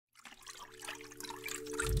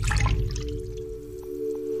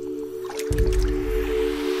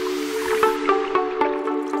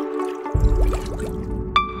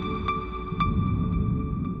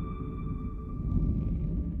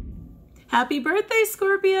Happy birthday,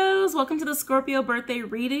 Scorpios! Welcome to the Scorpio birthday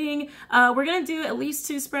reading. We're gonna do at least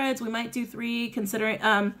 2 spreads. We might do 3, considering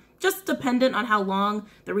just dependent on how long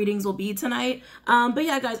the readings will be tonight. But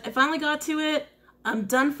yeah, guys, I finally got to it. I'm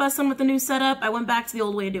done fussing with the new setup. I went back to the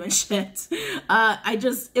old way of doing shit.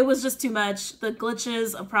 It was just too much. The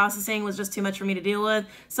glitches of processing was just too much for me to deal with.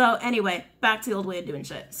 So anyway, back to the old way of doing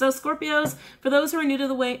shit. So Scorpios, for those who are new to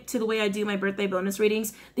the way I do my birthday bonus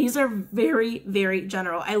readings, these are very, very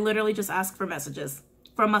general. I literally just ask for messages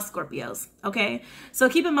from us Scorpios, okay? So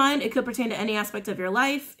keep in mind, it could pertain to any aspect of your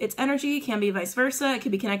life. Its energy can be vice versa. It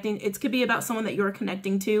could be could be about someone that you're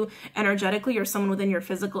connecting to energetically or someone within your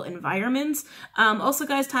physical environment. Also,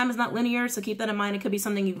 guys, time is not linear, so keep that in mind. It could be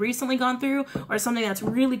something you've recently gone through or something that's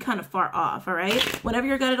really kind of far off, all right? Whenever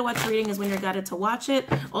you're guided to watch the reading is when you're guided to watch it.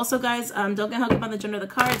 Also, guys, don't get hung up on the gender of the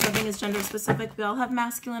cards. Nothing is gender specific. We all have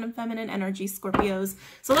masculine and feminine energy, Scorpios.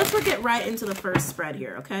 So let's get right into the first spread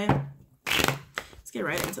here, okay? Get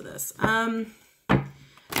right into this. Any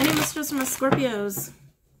messages from my Scorpios?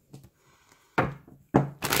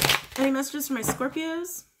 Any messages from my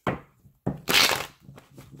Scorpios?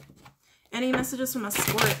 Any messages from my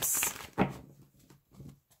Scorps?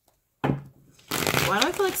 Why do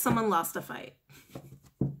I feel like someone lost a fight?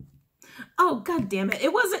 Oh, god damn it.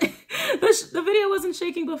 It wasn't, the video wasn't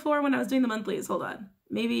shaking before when I was doing the monthlies. Hold on.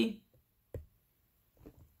 Maybe.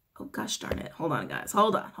 Oh, gosh darn it. Hold on, guys.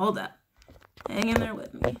 Hold on. Hang in there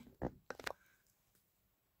with me.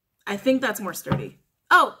 I think that's more sturdy.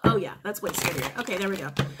 Oh yeah, that's way sturdier. Okay, there we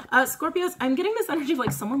go. Scorpios, I'm getting this energy of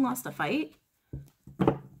like someone lost a fight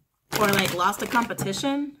or like lost a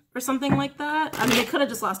competition or something like that. I mean, they could have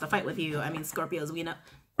just lost a fight with you. I mean, Scorpios, we know.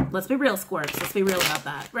 Let's be real, Scorps. Let's be real about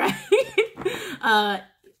that, right?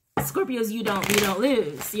 Scorpios, you don't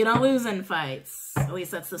lose. You don't lose in fights. At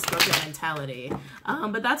least that's the Scorpio mentality.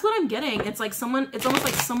 But that's what I'm getting. It's like it's almost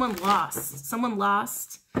like someone lost. Someone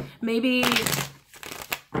lost. Maybe,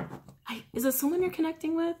 is it someone you're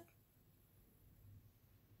connecting with?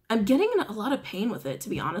 I'm getting a lot of pain with it, to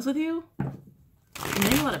be honest with you. I'm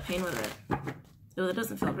getting a lot of pain with it. Oh, that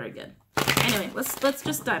doesn't feel very good. Anyway, let's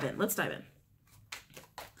just dive in. Let's dive in.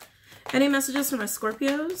 Any messages from my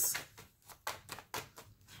Scorpios?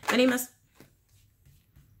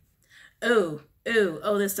 Oh,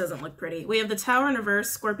 this doesn't look pretty. We have the Tower in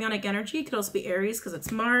reverse, Scorpionic energy. Could also be Aries because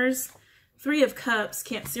it's Mars. 3 of Cups,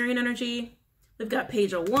 Cancerian energy. We've got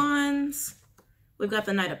Page of Wands. We've got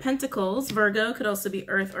the Knight of Pentacles. Virgo could also be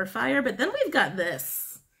Earth or Fire. But then we've got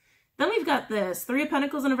this. 3 of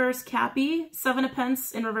Pentacles in reverse, Cappy. 7 of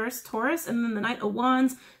Pence in reverse, Taurus. And then the Knight of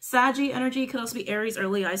Wands, Saggy energy. Could also be Aries or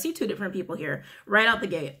Leo. I see 2 different people here right out the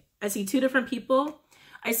gate. I see 2 different people.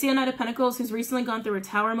 I see a Knight of Pentacles who's recently gone through a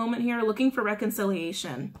tower moment here, looking for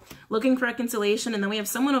reconciliation. And then we have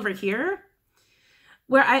someone over here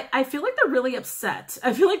where I feel like they're really upset.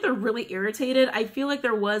 I feel like they're really irritated. I feel like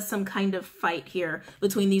there was some kind of fight here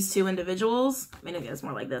between these 2 individuals. I mean, it's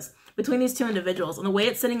more like this. Between these 2 individuals. And the way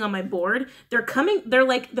it's sitting on my board, they're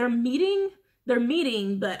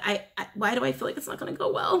meeting, but why do I feel like it's not going to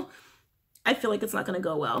go well? I feel like it's not going to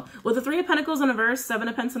go well. With the 3 of Pentacles in reverse, 7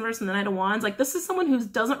 of Pence in reverse, and the Knight of Wands, like this is someone who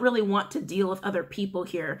doesn't really want to deal with other people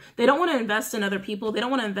here. They don't want to invest in other people. They don't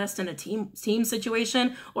want to invest in a team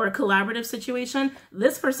situation or a collaborative situation.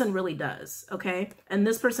 This person really does, okay? And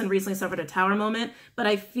this person recently suffered a tower moment, but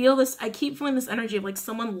I keep feeling this energy of like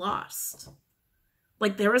someone lost.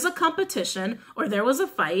 Like there was a competition or there was a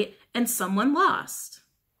fight and someone lost.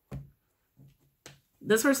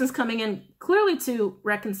 This person's coming in clearly to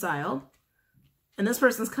reconcile. And this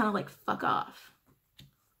person's kind of like, fuck off.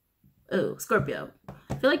 Oh, Scorpio.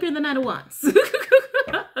 I feel like you're the Knight of Wands.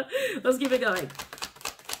 Let's keep it going.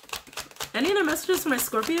 Any other messages from my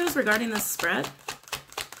Scorpios regarding this spread?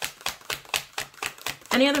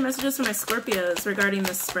 Any other messages from my Scorpios regarding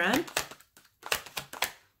this spread?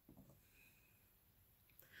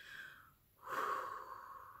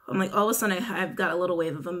 I'm like, all of a sudden I've got a little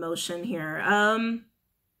wave of emotion here.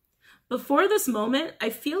 Before this moment, I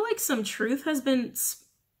feel like some truth has kind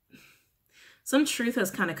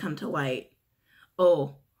of come to light.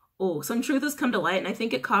 Some truth has come to light, and I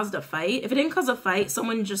think it caused a fight. If it didn't cause a fight,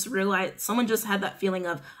 someone just had that feeling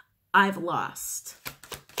of, I've lost.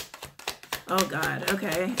 Oh God,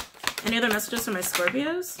 okay. Any other messages from my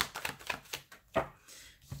Scorpios?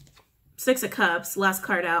 6 of Cups, last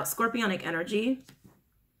card out, Scorpionic energy.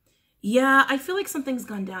 Yeah, I feel like something's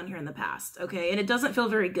gone down here in the past, okay? And it doesn't feel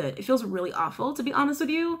very good. It feels really awful, to be honest with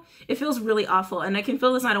you. It feels really awful. And I can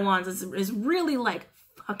feel this Knight of Wands is really like,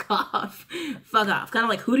 fuck off. Fuck off. Kind of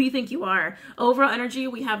like, who do you think you are? Overall energy,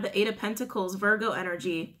 we have the 8 of Pentacles, Virgo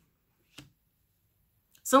energy.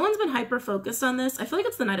 Someone's been hyper-focused on this. I feel like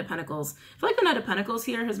it's the Knight of Pentacles. I feel like the Knight of Pentacles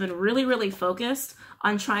here has been really, really focused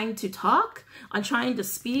on trying to talk, on trying to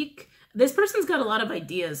speak. This person's got a lot of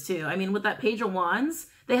ideas too. I mean, with that Page of Wands,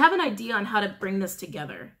 they have an idea on how to bring this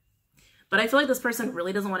together. But I feel like this person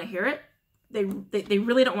really doesn't want to hear it. They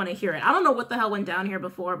really don't want to hear it. I don't know what the hell went down here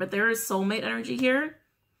before, but there is soulmate energy here.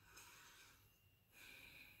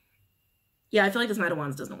 Yeah, I feel like this Knight of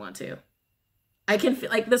Wands doesn't want to. I can feel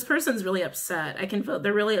like this person's really upset. I can feel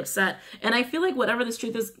they're really upset. And I feel like whatever this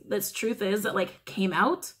truth is that like came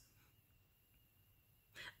out,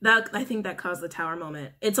 that I think that caused the Tower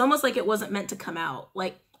moment. It's almost like it wasn't meant to come out.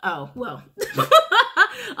 Like, oh, well.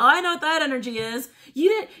 Oh, I know what that energy is.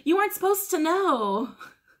 You weren't supposed to know.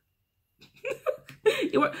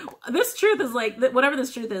 This truth is like, whatever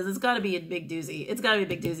this truth is, it's got to be a big doozy. It's got to be a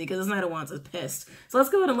big doozy because this Knight of Wands is pissed. So let's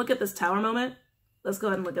go ahead and look at this Tower moment. Let's go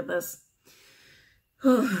ahead and look at this.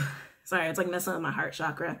 Sorry, it's like messing with my heart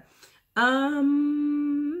chakra.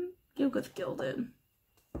 Go with Gilded.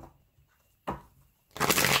 Do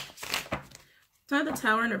I have the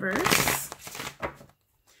Tower in reverse?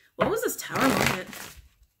 What was this Tower moment?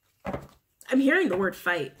 I'm hearing the word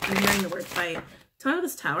fight. I'm hearing the word fight. Do I have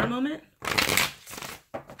this Tower moment?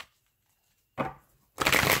 Do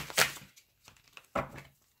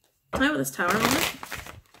I have this Tower moment?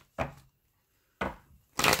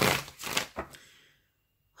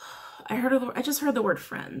 I just heard the word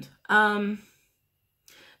friend.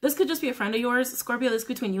 This could just be a friend of yours. Scorpio, this is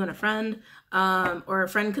between you and a friend. Or a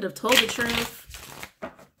friend could have told the truth.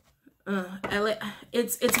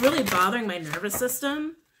 It's really bothering my nervous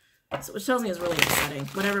system. So, which tells me it's really upsetting.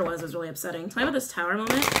 Whatever it was really upsetting. Tell me about this Tower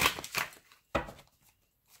moment.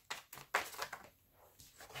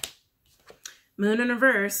 Moon in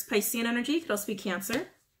reverse. Piscean energy. Could also be Cancer.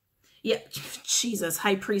 Yeah, Jesus,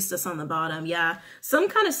 High Priestess on the bottom. Yeah, some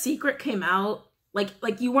kind of secret came out. Like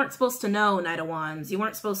you weren't supposed to know, Knight of Wands. You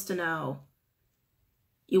weren't supposed to know.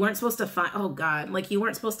 You weren't supposed to find, oh God, like you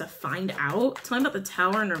weren't supposed to find out. Tell me about the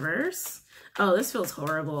Tower in reverse. Oh, this feels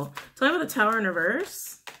horrible. Tell me about the Tower in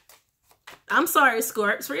reverse. I'm sorry,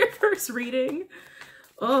 Scorps, for your first reading.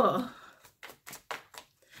 Oh.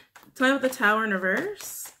 Tell me about the Tower in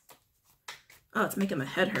reverse. Oh, it's making my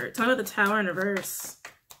head hurt. Tell me about the Tower in reverse.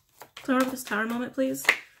 Tell me about this Tower moment, please.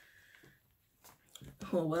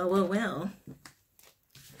 Oh, well, well, well.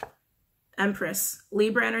 Empress.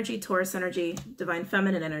 Libra energy, Taurus energy, Divine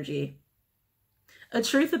Feminine energy. A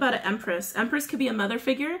truth about an Empress. Empress could be a mother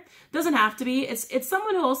figure. Doesn't have to be. It's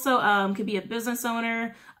someone who also could be a business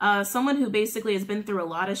owner. Someone who basically has been through a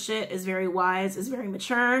lot of shit, is very wise, is very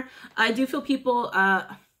mature. I do feel people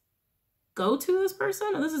go to this person.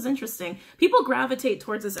 Oh, this is interesting. People gravitate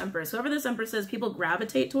towards this Empress. Whoever this Empress is, people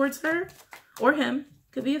gravitate towards her or him.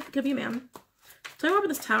 Could be a man. Tell me more about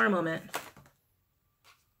this Tower moment.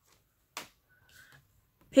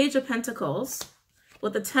 Page of Pentacles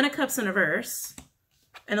with the 10 of Cups in reverse.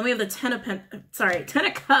 And then we have the 10 of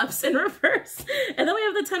Cups in reverse. And then we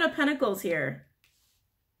have the 10 of Pentacles here.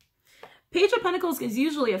 Page of Pentacles is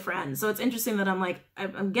usually a friend. So it's interesting that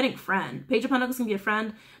I'm getting friend. Page of Pentacles can be a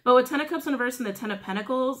friend. But with 10 of Cups in reverse and the 10 of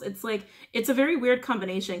Pentacles, it's like, it's a very weird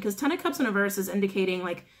combination. Because 10 of Cups in reverse is indicating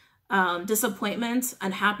like disappointment,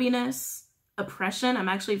 unhappiness, oppression. I'm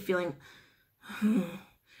actually feeling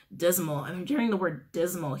dismal. I'm hearing the word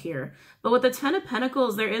dismal here. But with the 10 of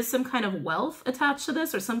Pentacles, there is some kind of wealth attached to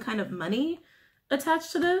this or some kind of money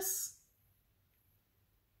attached to this.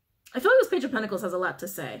 I feel like this Page of Pentacles has a lot to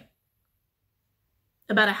say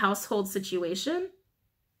about a household situation.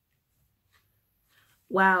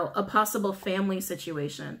 Wow, a possible family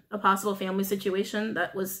situation. A possible family situation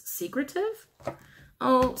that was secretive.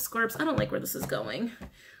 Oh, Scorps, I don't like where this is going.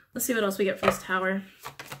 Let's see what else we get for this Tower.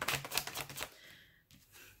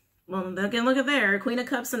 Well, again, look at there. Queen of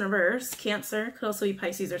Cups in reverse. Cancer. Could also be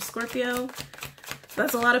Pisces or Scorpio.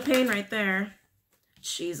 That's a lot of pain right there.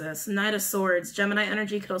 Jesus. Knight of Swords. Gemini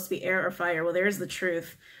energy. Could also be air or fire. Well, there's the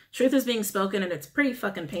truth. Truth is being spoken, and it's pretty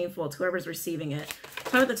fucking painful to whoever's receiving it.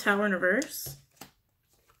 Tell me the Tower in reverse.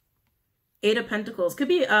 8 of Pentacles. Could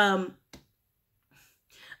be,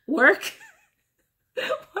 work.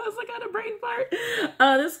 What was I got a brain fart?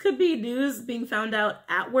 This could be news being found out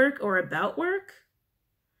at work or about work.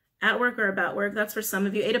 At work or about work. That's for some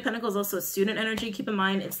of you. 8 of Pentacles also student energy. Keep in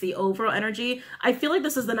mind, it's the overall energy. I feel like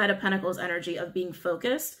this is the Knight of Pentacles energy of being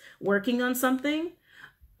focused, working on something.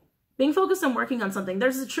 Being focused on working on something.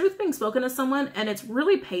 There's a truth being spoken to someone, and it's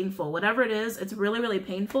really painful. Whatever it is, it's really, really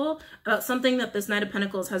painful about something that this Knight of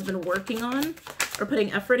Pentacles has been working on or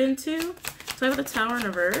putting effort into. Tell me about the Tower in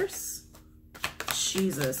reverse.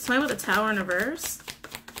 Jesus. Tell me about the Tower in reverse.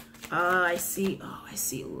 I see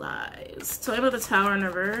lies. Tell me about the Tower in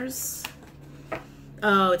reverse.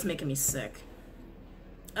 Oh, it's making me sick.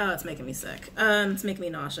 Oh, it's making me sick. It's making me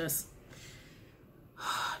nauseous.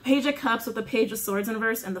 Page of Cups with the Page of Swords in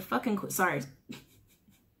reverse and the fucking, sorry.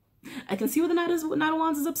 I can see where the Knight of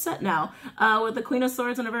Wands is upset now. With the Queen of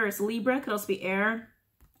Swords in reverse. Libra could also be air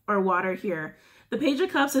or water here. The Page of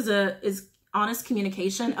Cups is honest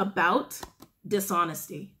communication about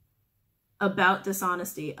dishonesty. About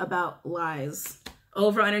dishonesty, about lies.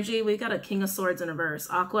 Over energy, we got a King of Swords in reverse.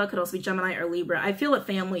 Aqua could also be Gemini or Libra. I feel a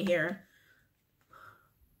family here.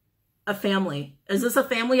 A family. Is this a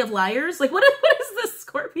family of liars? Like, what is this,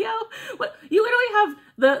 Scorpio? What, you literally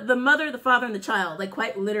have the mother, the father, and the child. Like,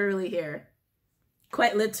 quite literally here.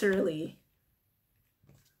 Quite literally.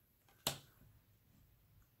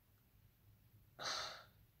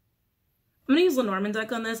 I'm going to use Lenormand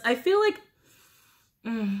deck on this. I feel like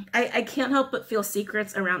I can't help but feel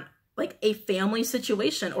secrets around like a family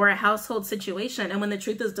situation or a household situation. And when the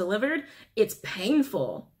truth is delivered, it's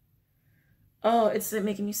painful. Oh, it's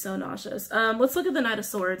making me so nauseous. Let's look at the Knight of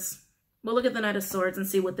Swords. We'll look at the Knight of Swords and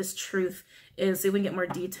see what this truth is. See if we can get more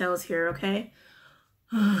details here, okay?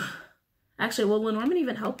 Actually, will Lenormand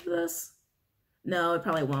even help with this? No, it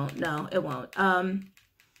probably won't. No, it won't.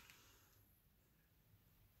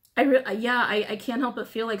 I can't help but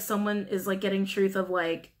feel like someone is like getting truth of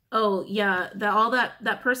like, oh yeah,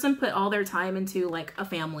 that person put all their time into like a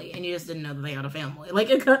family and you just didn't know that they had a family.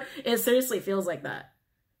 Like it seriously feels like that.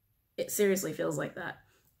 It seriously feels like that.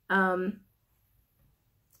 I'm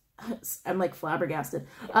like flabbergasted.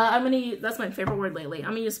 That's my favorite word lately. I'm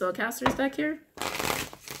gonna use Spellcaster's deck here.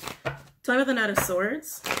 Tell me about the Knight of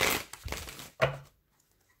Swords.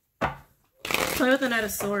 Tell me about the Knight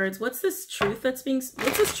of Swords. What's this truth that's being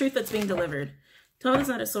delivered? Tell me this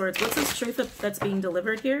Knight of Swords. What's this truth that's being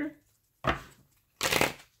delivered here?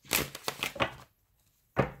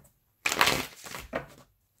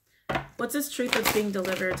 What's this truth that's being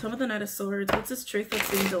delivered? Tell me the Knight of Swords. What's this truth that's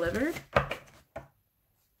being delivered?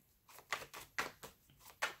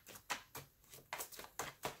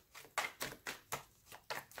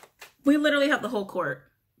 We literally have the whole court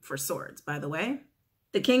for swords, by the way.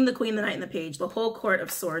 The King, the Queen, the Knight, and the Page. The whole court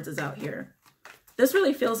of swords is out here. This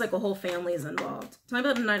really feels like a whole family is involved. Tell me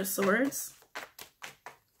about the Knight of Swords.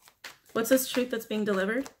 What's this truth that's being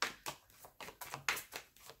delivered?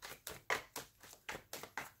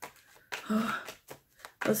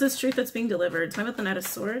 What's this truth that's being delivered? Tell me about the Knight of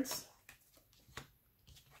Swords.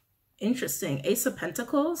 Interesting. Ace of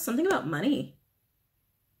Pentacles. Something about money.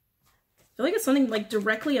 I feel like it's something like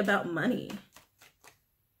directly about money.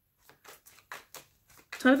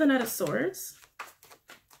 Tell me the Knight of Swords.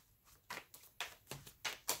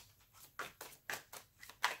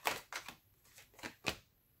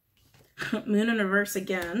 Moon in reverse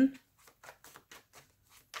again.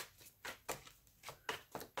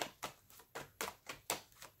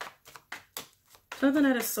 Tell me the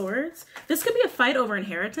Knight of Swords. This could be a fight over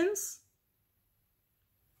inheritance.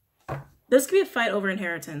 This could be a fight over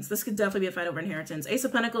inheritance. This could definitely be a fight over inheritance. Ace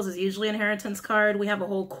of Pentacles is usually an inheritance card. We have a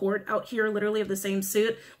whole court out here, literally, of the same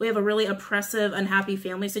suit. We have a really oppressive, unhappy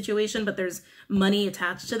family situation, but there's money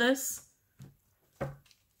attached to this.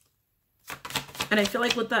 And I feel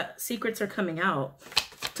like with that, secrets are coming out.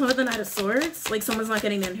 Tell me the Knight of Swords. Like someone's not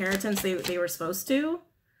getting the inheritance they were supposed to.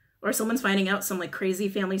 Or someone's finding out some like crazy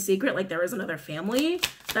family secret, like there is another family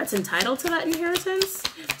that's entitled to that inheritance.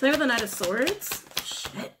 Tell me the Knight of Swords.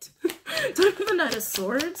 Shit. Tell me the Knight of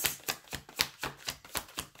Swords.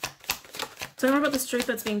 Tell me more about this truth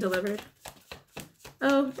that's being delivered.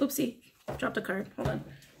 Oh, oopsie. Dropped a card. Hold on.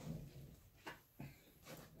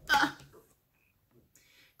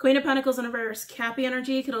 Queen of Pentacles in reverse. Cappy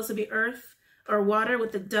energy could also be earth or water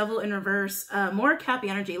with the Devil in reverse. More Cappy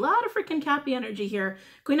energy. A lot of freaking Cappy energy here.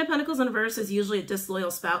 Queen of Pentacles in reverse is usually a disloyal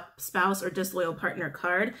spouse or disloyal partner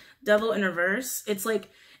card. Devil in reverse. It's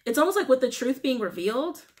almost like with the truth being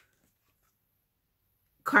revealed,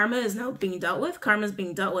 karma is now being dealt with. Karma is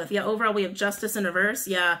being dealt with. Yeah, overall we have Justice in reverse.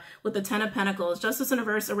 Yeah, with the Ten of Pentacles. Justice in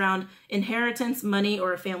reverse around inheritance, money,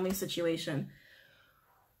 or a family situation.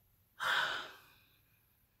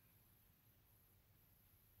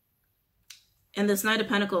 And this Knight of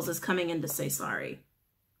Pentacles is coming in to say sorry.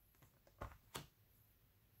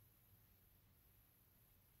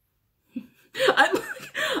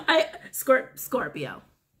 Scorpio.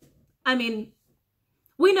 I mean,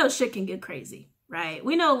 we know shit can get crazy, right?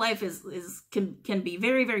 We know life can be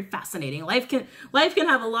very, very fascinating. Life can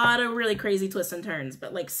have a lot of really crazy twists and turns,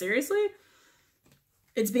 but like seriously,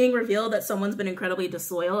 it's being revealed that someone's been incredibly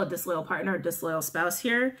disloyal, a disloyal partner, a disloyal spouse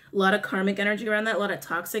here. A lot of karmic energy around that, a lot of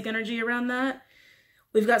toxic energy around that.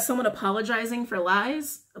 We've got someone apologizing for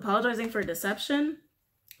lies, apologizing for deception.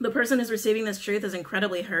 The person who's receiving this truth is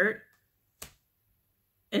incredibly hurt.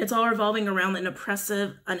 And it's all revolving around an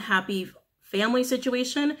oppressive, unhappy family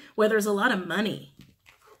situation where there's a lot of money.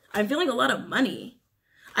 I'm feeling a lot of money.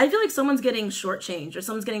 I feel like someone's getting shortchanged, or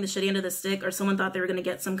someone's getting the shitty end of the stick, or someone thought they were going to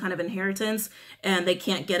get some kind of inheritance and they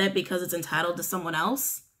can't get it because it's entitled to someone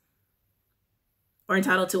else or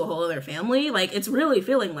entitled to a whole other family. Like, it's really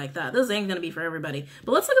feeling like that. This ain't going to be for everybody.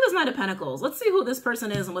 But let's look at this Knight of Pentacles. Let's see who this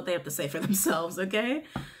person is and what they have to say for themselves, okay?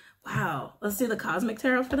 Wow. Let's do the Cosmic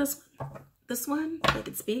Tarot for this one. This one, they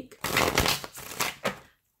could speak.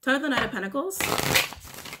 Tell me the Knight of Pentacles. Tell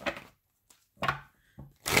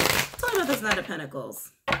me about this Knight of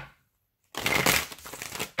Pentacles.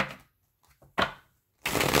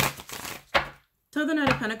 Tell the Knight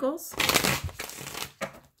of Pentacles.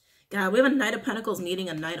 God, we have a Knight of Pentacles meeting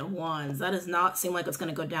a Knight of Wands. That does not seem like it's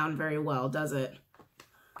going to go down very well, does it?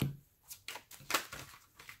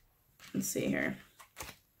 Let's see here.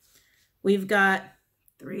 We've got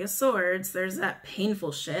Three of Swords. There's that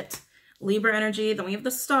painful shit. Libra energy. Then we have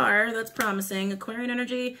the Star. That's promising. Aquarian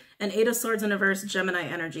energy. And Eight of Swords in reverse. Gemini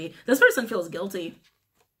energy. This person feels guilty.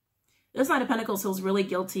 This Knight of Pentacles feels really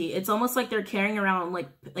guilty. It's almost like they're carrying around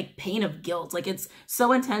like pain of guilt. Like, it's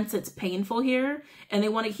so intense, it's painful here. And they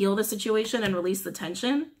want to heal the situation and release the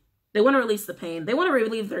tension. They want to release the pain. They want to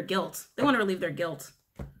relieve their guilt. They want to relieve their guilt.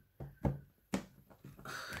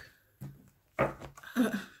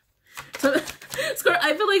 So,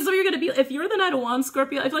 I feel like some of you are going to be, if you're the Knight of Wands,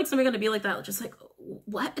 Scorpio, I feel like some of you are going to be like that. Just like,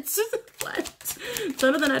 what? It's just, what?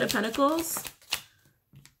 Some of the Knight of Pentacles.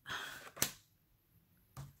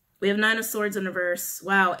 We have Nine of Swords in reverse.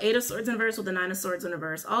 Wow, Eight of Swords in reverse with the Nine of Swords in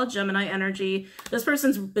reverse. All Gemini energy. This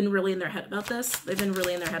person's been really in their head about this. They've been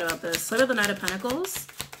really in their head about this. So we have the Knight of Pentacles.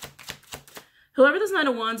 Whoever this Knight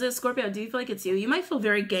of Wands is, Scorpio, do you feel like it's you? You might feel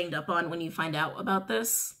very ganged up on when you find out about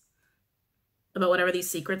this. About whatever these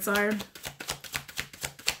secrets are.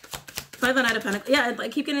 By the Knight of Pentacles. Yeah, I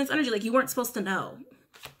keep getting this energy like you weren't supposed to know.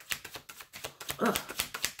 Ugh.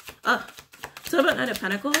 Ugh. So about Knight of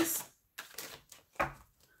Pentacles.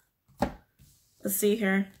 Let's see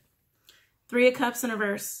here. Three of Cups in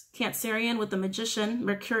reverse. Cancerian with the Magician.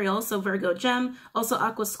 Mercurial, so Virgo gem. Also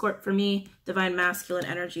Aqua Scorp for me. Divine Masculine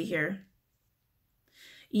energy here.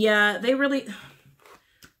 Yeah, they really...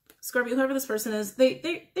 Scorpio, whoever this person is,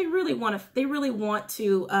 they really want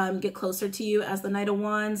to get closer to you as the Knight of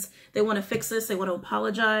Wands. They want to fix this. They want to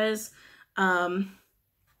apologize.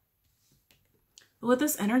 With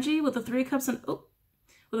this energy, with the Three of Cups and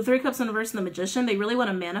with the Three of Cups in reverse and the Magician, they really want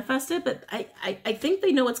to manifest it. But I think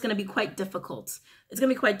they know it's going to be quite difficult. It's going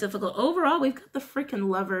to be quite difficult. Overall, we've got the freaking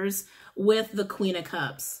Lovers with the Queen of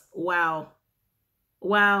Cups. Wow,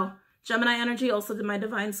 wow. Gemini energy, also my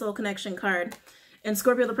Divine Soul Connection card. And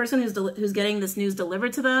Scorpio, the person who's getting this news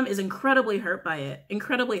delivered to them is incredibly hurt by it.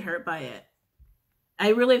 Incredibly hurt by it. I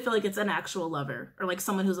really feel like it's an actual lover, or like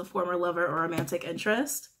someone who's a former lover or romantic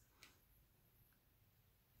interest.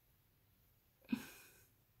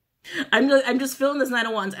 I'm just feeling this Knight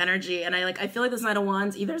of Wands energy, and I feel like this Knight of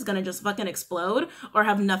Wands either is gonna just fucking explode or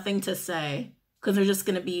have nothing to say, because they're just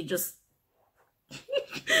gonna be just.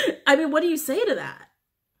 I mean, what do you say to that?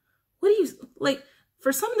 What do you like?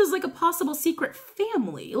 For some, there's like a possible secret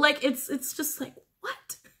family. Like, it's just like,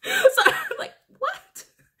 what? So, like, what?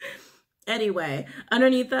 Anyway,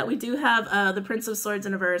 underneath that, we do have the Prince of Swords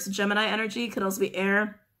in reverse. Gemini energy could also be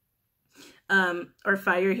air or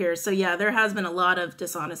fire here. So yeah, there has been a lot of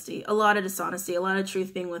dishonesty, a lot of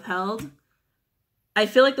truth being withheld. I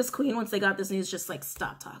feel like this queen, once they got this news, just like,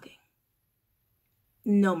 stop talking.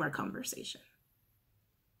 No more conversation.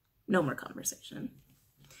 No more conversation.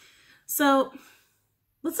 So...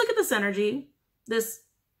 let's look at this energy, this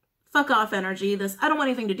fuck off energy, this I don't want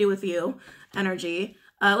anything to do with you energy.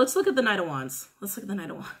 Let's look at the Knight of Wands. Let's look at the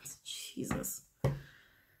Knight of Wands. Jesus.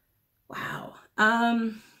 Wow.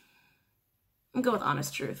 I'll go with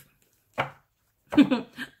honest truth.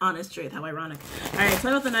 Honest truth, how ironic. All right,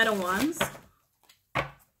 tell me about the Knight of Wands. Tell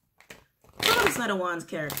me about this Knight of Wands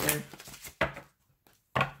character.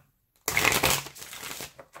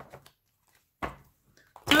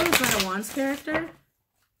 Tell me this Knight of Wands character.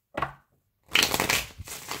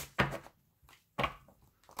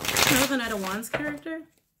 The Knight of Wands character.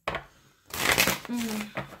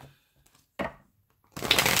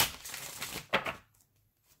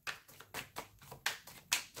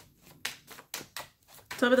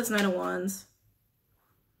 Tell me this Knight of Wands.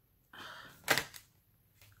 Let's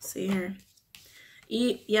see here.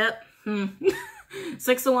 Yep.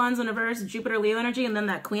 Six of Wands in reverse, Jupiter, Leo energy, and then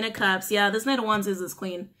that Queen of Cups. Yeah, this Knight of Wands is this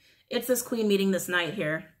queen. It's this queen meeting this knight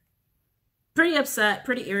here. Pretty upset,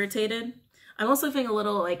 pretty irritated. I'm also feeling a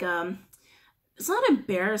little like, it's not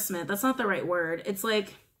embarrassment. That's not the right word. It's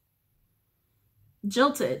like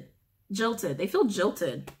jilted. Jilted. They feel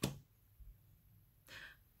jilted.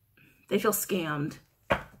 They feel scammed.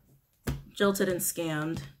 Jilted and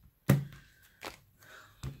scammed.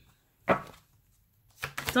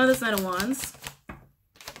 Some of this Knight of Wands.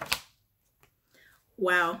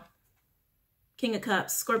 Wow. King of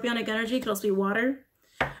Cups. Scorpionic energy could also be water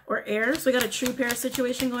or air. So we got a true pair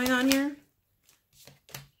situation going on here.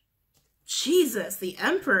 Jesus, the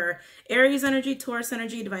Emperor. Aries energy, Taurus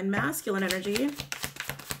energy, Divine Masculine energy.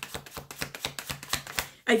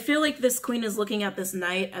 I feel like this Queen is looking at this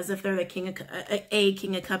Knight as if they're the King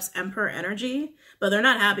of Cups Emperor energy, but they're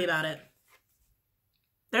not happy about it.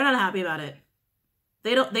 They're not happy about it.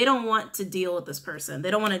 They don't want to deal with this person. They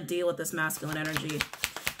don't want to deal with this masculine energy.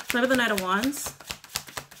 Remember the Knight of Wands?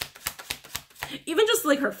 Even just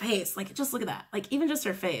like her face, like just look at that. Like even just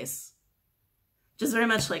her face. Just very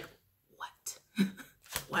much like, what?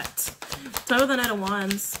 What? Remember the Knight of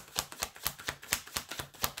Wands?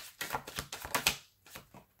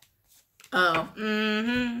 Oh,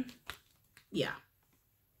 yeah.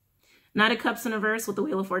 Knight of Cups in reverse with the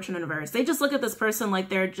Wheel of Fortune in reverse. They just look at this person like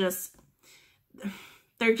they're just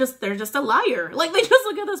a liar. Like they just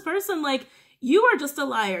look at this person like, you are just a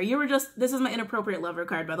liar. You were just, this is my inappropriate lover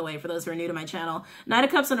card, by the way, for those who are new to my channel. Knight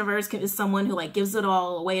of Cups in reverse is someone who like gives it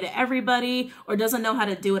all away to everybody or doesn't know how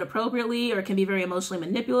to do it appropriately or can be very emotionally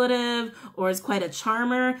manipulative or is quite a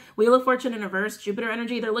charmer. Wheel of Fortune in reverse, Jupiter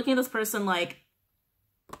energy. They're looking at this person like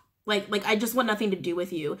I just want nothing to do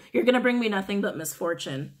with you. You're going to bring me nothing but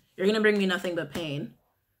misfortune. You're going to bring me nothing but pain.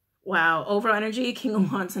 Wow. Overall energy, King of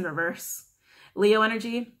Wands in reverse. Leo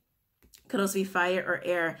energy could also be fire or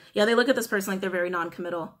air. Yeah, they look at this person like they're very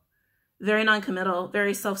non-committal. Very non-committal,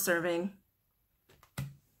 very self-serving.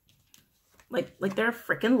 Like they're a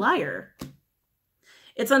freaking liar.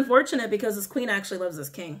 It's unfortunate because this queen actually loves this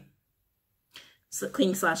king. So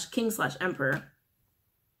king slash emperor.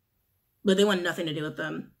 But they want nothing to do with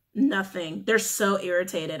them. Nothing. They're so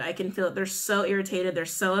irritated. I can feel it. They're so irritated. They're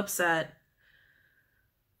so upset.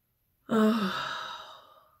 Oh.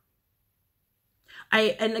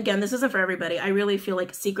 And again, this isn't for everybody. I really feel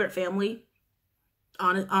like secret family,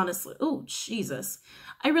 honestly. Oh, Jesus.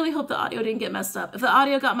 I really hope the audio didn't get messed up. If the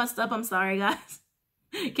audio got messed up, I'm sorry, guys.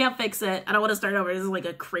 Can't fix it. I don't want to start over. This is like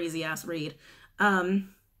a crazy ass read. And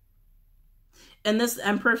this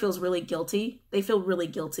Emperor feels really guilty. They feel really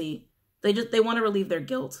guilty. They want to relieve their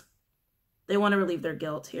guilt. They want to relieve their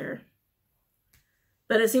guilt here.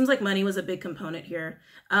 But it seems like money was a big component here.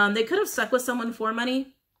 They could have stuck with someone for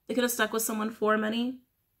money. They could have stuck with someone for money.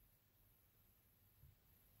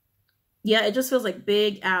 Yeah, it just feels like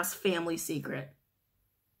big ass family secret.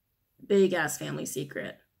 Big ass family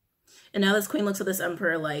secret. And now this queen looks at this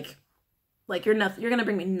Emperor like you're gonna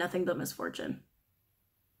bring me nothing but misfortune.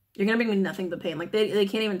 You're gonna bring me nothing but pain. Like they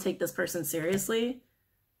can't even take this person seriously.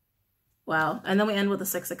 Wow. And then we end with the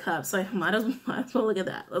Six of Cups. So I might as well look at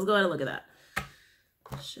that. Let's go ahead and look at that.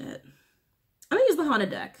 Shit. I'm gonna use the Haunted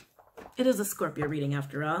deck. It is a Scorpio reading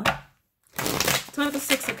after all. So I have the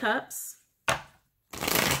Six of Cups. I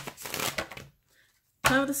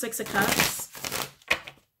have the Six of Cups.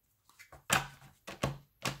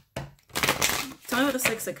 So I have the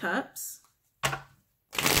Six of Cups. So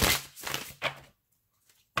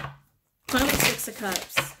I have the Six of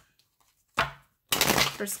Cups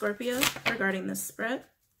for Scorpio regarding this spread.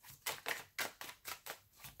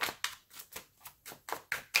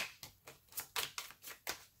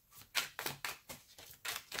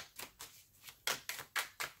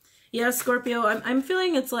 Yeah, Scorpio, I'm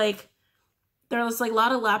feeling it's like there's like a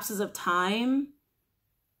lot of lapses of time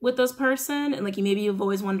with this person, and like maybe you've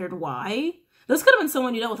always wondered why. This could have been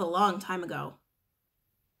someone you dealt with a long time ago.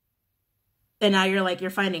 And now you're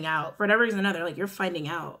finding out. For whatever reason or another, like you're finding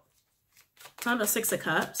out. It's not the Six of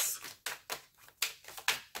Cups.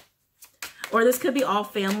 Or this could be all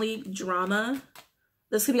family drama.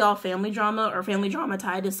 This could be all family drama or family drama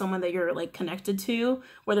tied to someone that you're like connected to,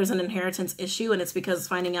 where there's an inheritance issue and it's because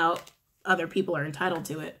finding out other people are entitled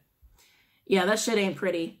to it. Yeah, that shit ain't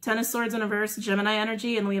pretty. Ten of Swords in reverse, Gemini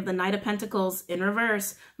energy, and then we have the Knight of Pentacles in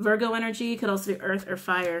reverse. Virgo energy could also be earth or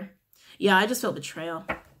fire. Yeah, I just feel betrayal.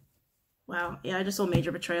 Wow. Yeah, I just feel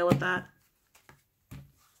major betrayal with that.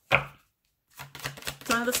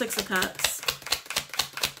 So I have the Six of Cups.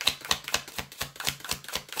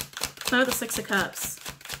 So I have the Six of Cups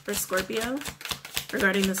for Scorpio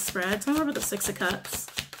regarding the spread. Tell me about the Six of Cups.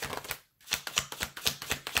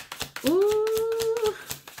 Ooh.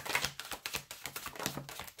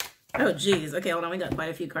 Oh, geez. Okay, hold on. We got quite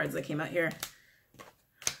a few cards that came out here.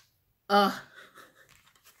 Ugh.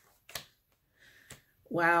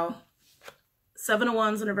 Wow. 7 of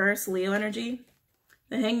Wands in reverse, Leo energy.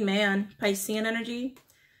 The Hanged Man, Piscean energy.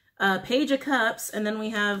 Page of Cups, and then we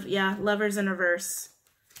have, yeah, Lovers in reverse,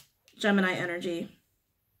 Gemini energy.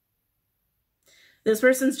 This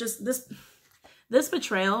person's just, this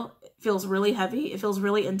betrayal feels really heavy. It feels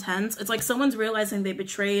really intense. It's like someone's realizing they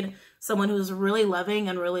betrayed someone who's really loving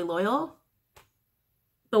and really loyal.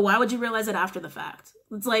 But why would you realize it after the fact?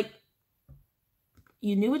 It's like,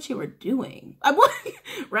 you knew what you were doing. I'm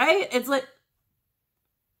like, right? It's like,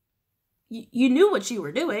 you knew what you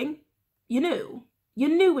were doing. You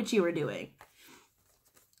knew what you were doing.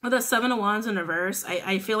 With the 7 of Wands in reverse,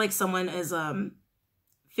 I feel like someone is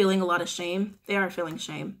feeling a lot of shame. They are feeling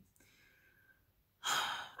shame.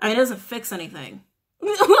 I mean, it doesn't fix anything.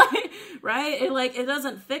 Right? It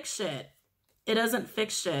doesn't fix shit. It doesn't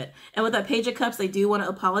fix shit. And with that Page of Cups, they do want to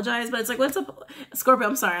apologize, but it's like, what's up? Scorpio,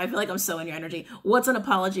 I'm sorry. I feel like I'm so in your energy. What's an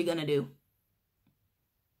apology gonna do?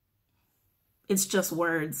 It's just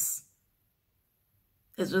words.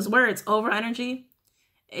 It's just words. Over energy.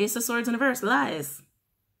 Ace of Swords in reverse. Lies.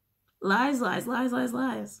 Lies, lies, lies, lies,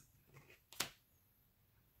 lies.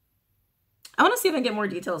 I want to see if I can get more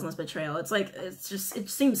details on this betrayal. It's like, it's just, it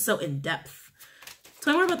seems so in depth.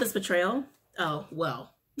 Tell me more about this betrayal. Oh,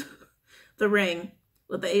 well. The Ring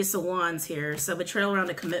with the Ace of Wands here. So betrayal around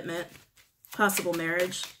a commitment. Possible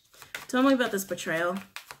marriage. Tell me about this betrayal.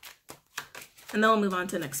 And then we'll move on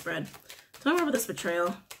to the next spread. Tell me more about this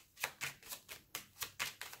betrayal.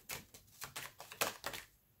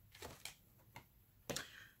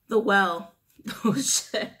 The Well. Oh,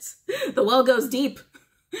 shit. The well goes deep.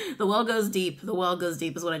 The well goes deep. The well goes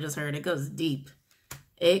deep is what I just heard. It goes deep.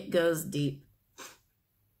 It goes deep.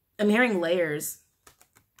 I'm hearing layers.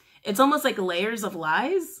 It's almost like layers of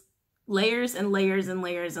lies. Layers and layers and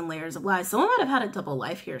layers and layers of lies. Someone might have had a double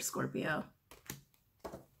life here, Scorpio.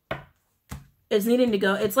 It's needing to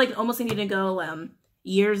go. It's like almost needing to go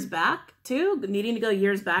years back, too. Needing to go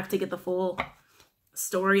years back to get the full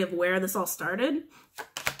story of where this all started.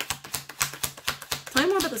 Tell me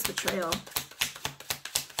more about this betrayal.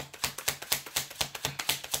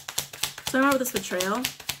 Tell me more about this betrayal.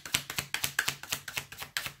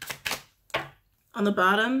 On the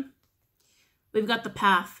bottom, we've got the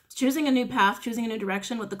path. Choosing a new path, choosing a new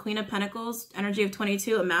direction with the Queen of Pentacles, energy of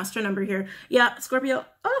 22, a master number here. Yeah, Scorpio.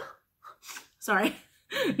 Oh, sorry.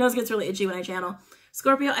 Nose gets really itchy when I channel.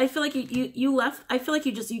 Scorpio, I feel like you left. I feel like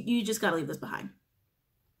you just gotta leave this behind.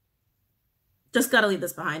 Just gotta leave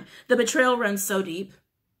this behind. The betrayal runs so deep.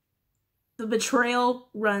 The betrayal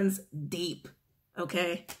runs deep.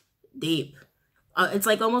 Okay? Deep. It's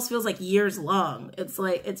like almost feels like years long. It's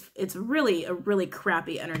like it's really a really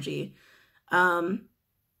crappy energy. And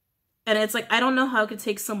it's like I don't know how it could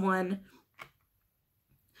take someone.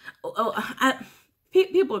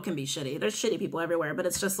 People can be shitty. There's shitty people everywhere, but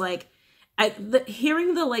it's just like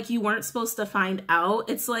hearing the like you weren't supposed to find out.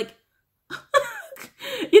 It's like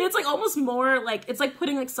it's like almost more like it's like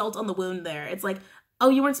putting like salt on the wound there. It's like, oh,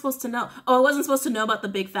 you weren't supposed to know. Oh, I wasn't supposed to know about the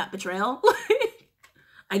big fat betrayal.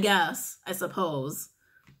 I guess, I suppose.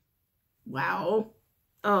 Wow.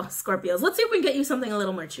 Oh, Scorpios. Let's see if we can get you something a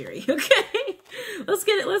little more cheery, okay? Let's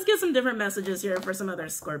get some different messages here for some other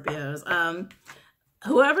Scorpios.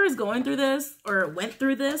 Whoever is going through this or went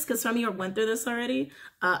through this, because some of you went through this already,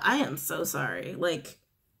 I am so sorry. Like,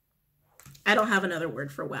 I don't have another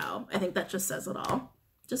word for wow. I think that just says it all.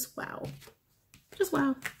 Just wow. Just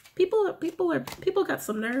wow. People got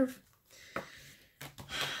some nerve.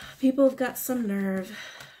 People have got some nerve.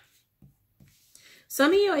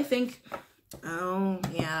 Some of you, I think, oh,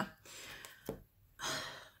 yeah.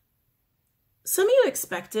 Some of you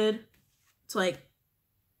expected to, like,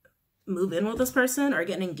 move in with this person or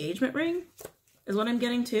get an engagement ring, is what I'm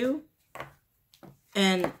getting to.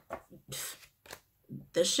 And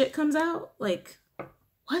this shit comes out? Like,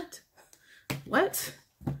 what? What?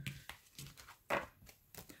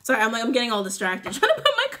 Sorry, I'm getting all distracted trying to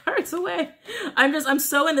put my cards away. I'm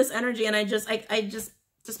so in this energy, and I just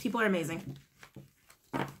people are amazing.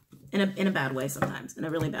 In a bad way sometimes. In a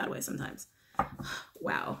really bad way sometimes.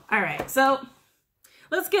 Wow. All right. So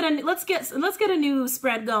let's get a new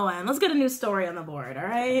spread going. Let's get a new story on the board, all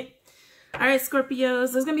right? All right,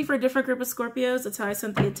 Scorpios. This is going to be for a different group of Scorpios. That's how I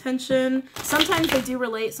sent the attention. Sometimes they do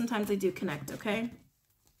relate, sometimes they do connect, okay?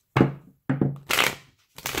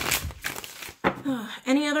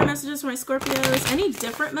 Any other messages for my Scorpios? Any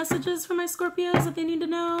different messages for my Scorpios that they need to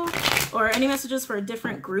know? Or any messages for a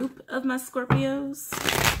different group of my Scorpios?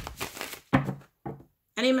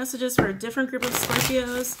 Any messages for a different group of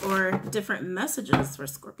Scorpios or different messages for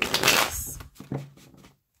Scorpios?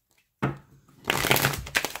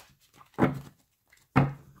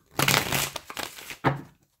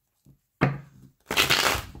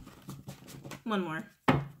 One more.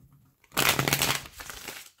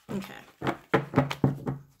 Okay.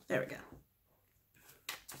 There we go.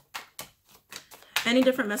 Any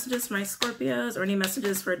different messages for my Scorpios, or any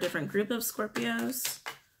messages for a different group of Scorpios?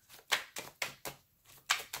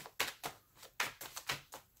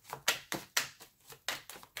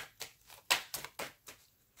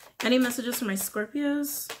 Any messages for my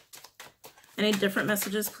Scorpios? Any different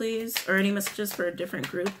messages, please? Or any messages for a different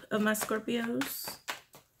group of my Scorpios?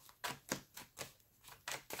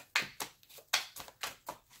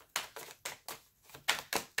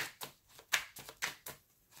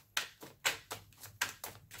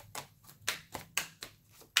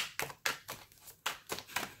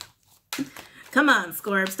 Come on,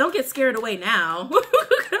 Scorps. Don't get scared away now.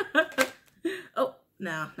 Oh,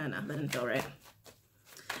 no, that didn't feel right.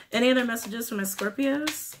 Any other messages for my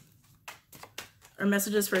Scorpios? Or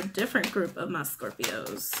messages for a different group of my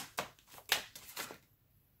Scorpios?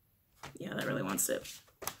 Yeah, that really wants it.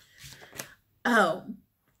 Oh,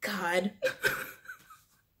 God.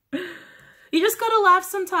 You just gotta laugh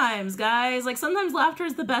sometimes, guys. Like, sometimes laughter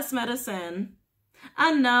is the best medicine.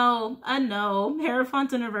 I know.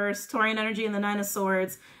 Hierophant in reverse, Taurian energy and the Nine of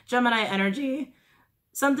Swords, Gemini energy.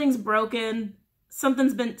 Something's broken.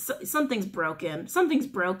 Something's broken,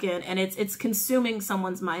 and it's consuming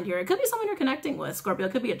someone's mind here. It could be someone you're connecting with, Scorpio.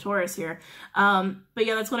 It could be a Taurus here. But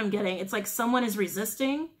yeah, that's what I'm getting. It's like someone is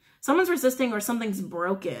resisting. Someone's resisting, or something's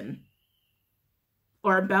broken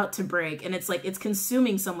or about to break. And it's like, it's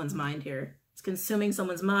consuming someone's mind here. It's consuming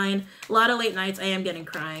someone's mind. A lot of late nights. I am getting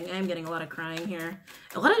crying. I am getting a lot of crying here.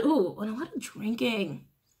 A lot of drinking.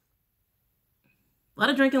 A lot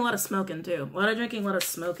of drinking, a lot of smoking, too. A lot of drinking, a lot of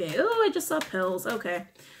smoking. Oh, I just saw pills. Okay.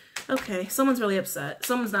 Okay. Someone's really upset.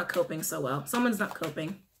 Someone's not coping so well. Someone's not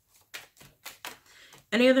coping.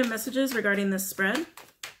 Any other messages regarding this spread?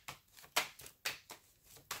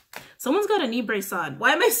 Someone's got a knee brace on.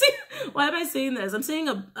 Why am I seeing this? I'm seeing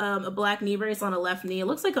a black knee brace on a left knee. It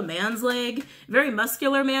looks like a man's leg. Very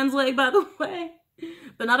muscular man's leg, by the way.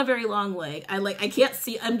 But not a very long leg. I can't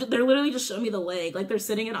see. They're literally just showing me the leg. Like, they're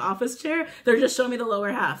sitting in an office chair. They're just showing me the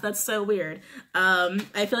lower half. That's so weird.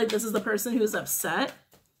 I feel like this is the person who's upset.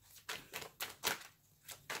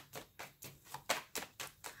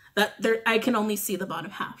 I can only see the bottom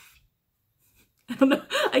half. I don't know.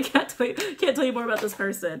 I can't tell you more about this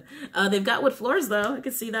person. They've got wood floors, though. I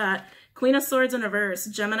can see that. Queen of Swords in reverse.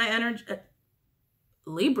 Gemini energy.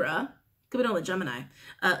 Libra. Could be done with Gemini.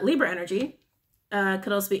 Libra energy.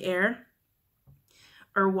 Could also be air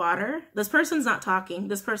or water. This person's not talking.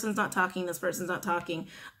 This person's not talking. This person's not talking.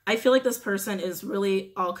 I feel like this person is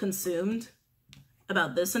really all consumed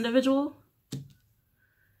about this individual.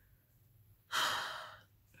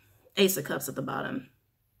 Ace of Cups at the bottom.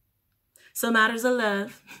 So matters of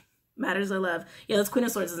love. Matters of love. Yeah, this Queen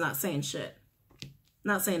of Swords is not saying shit.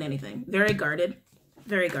 Not saying anything. Very guarded.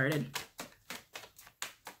 Very guarded.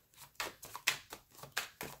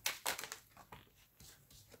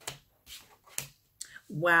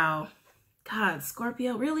 Wow. God,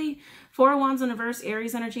 Scorpio, really? Four of Wands in reverse,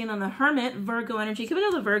 Aries energy, and then the Hermit, Virgo energy. Could we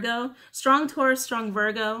know the Virgo? Strong Taurus, strong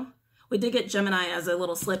Virgo. We did get Gemini as a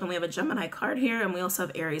little slip, and we have a Gemini card here, and we also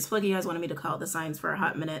have Aries. I feel like you guys wanted me to call it the signs for a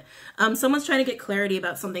hot minute. Someone's trying to get clarity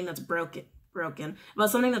about something that's broken.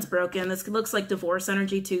 About something that's broken. This looks like divorce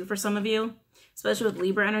energy, too, for some of you. Especially with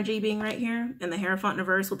Libra energy being right here, and the Hierophant in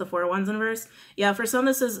reverse with the Four of Wands in reverse. Yeah, for some,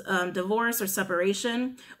 this is divorce or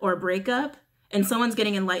separation or breakup. And someone's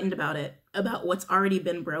getting enlightened about it, about what's already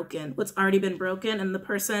been broken. What's already been broken. And the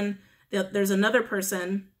person, there's another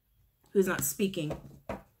person who's not speaking,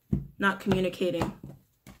 not communicating.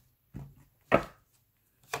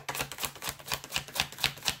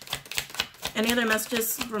 Any other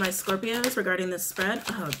messages for my Scorpios regarding this spread?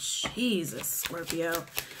 Oh, Jesus, Scorpio.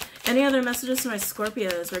 Any other messages to my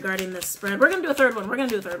Scorpios regarding this spread? We're going to do a third one. We're going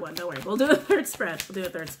to do a third one. Don't worry. We'll do a third spread. We'll do a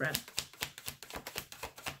third spread.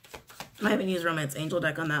 I haven't used Romance Angel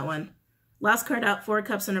deck on that one. Last card out, Four of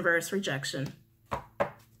Cups in reverse, rejection.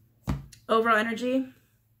 Overall energy,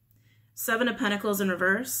 Seven of Pentacles in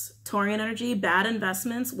reverse, Taurian energy, bad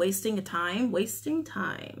investments, wasting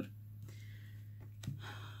time.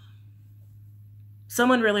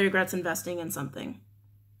 Someone really regrets investing in something.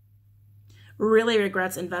 Really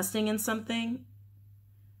regrets investing in something.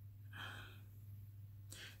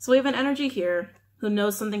 So we have an energy here who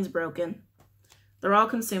knows something's broken. They're all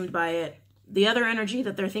consumed by it. The other energy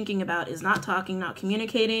that they're thinking about is not talking, not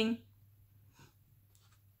communicating.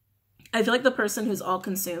 I feel like the person who's all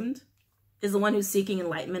consumed is the one who's seeking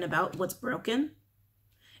enlightenment about what's broken.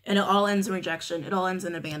 And it all ends in rejection. It all ends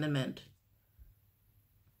in abandonment.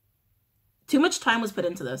 Too much time was put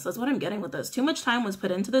into this. That's what I'm getting with this. Too much time was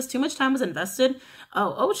put into this. Too much time was invested.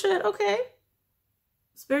 Oh shit. Okay.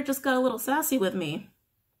 Spirit just got a little sassy with me.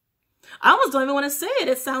 I almost don't even want to say it.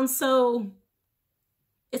 It sounds so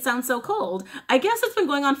cold. I guess it's been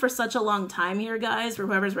going on for such a long time here, guys, for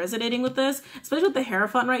whoever's resonating with this, especially with the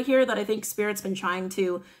Hierophant right here, that I think Spirit's been trying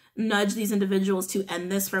to nudge these individuals to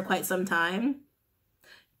end this for quite some time.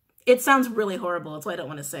 It sounds really horrible. That's why I don't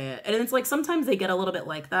want to say it. And it's like, sometimes they get a little bit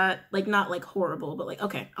like that. Like, not like horrible, but like,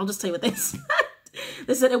 okay, I'll just tell you what they said.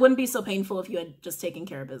 They said it wouldn't be so painful if you had just taken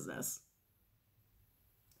care of business.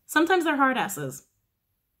 Sometimes they're hard asses.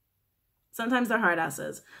 Sometimes they're hard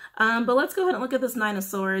asses. But let's go ahead and look at this Nine of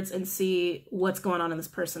Swords and see what's going on in this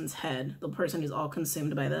person's head. The person who's all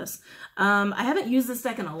consumed by this. I haven't used this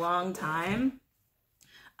deck in a long time.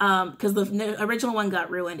 Because the original one got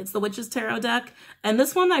ruined. It's the Witch's Tarot deck. And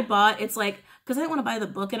this one I bought, it's like, because I didn't want to buy the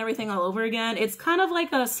book and everything all over again. It's kind of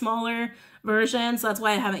like a smaller version, so that's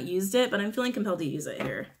why I haven't used it, but I'm feeling compelled to use it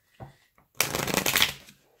here.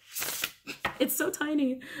 It's so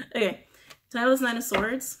tiny. Okay, tell me this Nine of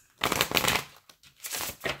Swords.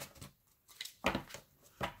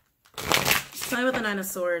 Tell me about the Nine of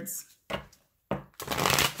Swords.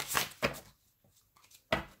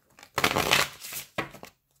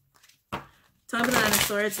 Tell me about the Nine of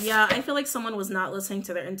Swords. Yeah, I feel like someone was not listening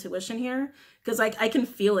to their intuition here, because I can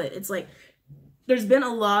feel it. It's like there's been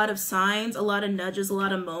a lot of signs, a lot of nudges, a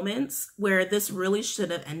lot of moments where this really should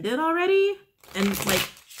have ended already, and like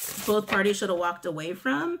both parties should have walked away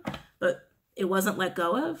from, but it wasn't let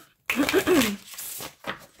go of. Tell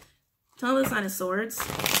me about the Nine of Swords.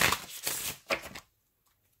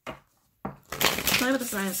 Tell me about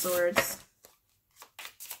the Nine of Swords.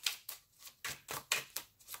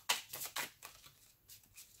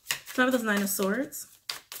 Tell me about the Nine of Swords.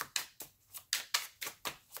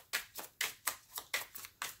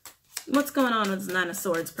 What's going on with this Nine of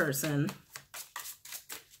Swords person?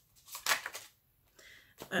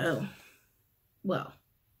 Oh, well,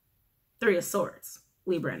 Three of Swords,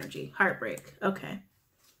 Libra energy, heartbreak. Okay.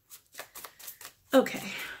 Okay.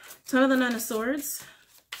 Tell me the Nine of Swords.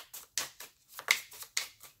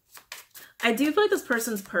 I do feel like this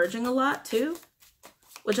person's purging a lot too,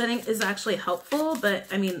 which I think is actually helpful, but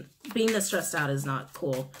I mean, being this stressed out is not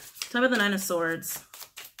cool. Tell me the Nine of Swords.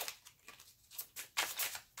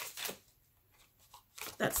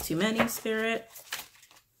 That's too many, Spirit.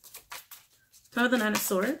 Tell me the Nine of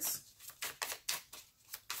Swords.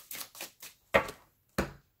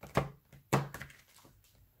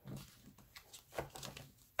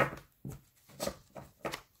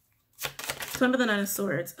 Tell me the Nine of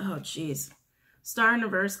Swords. Oh, geez. Star in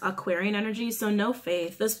reverse, Aquarian energy, so no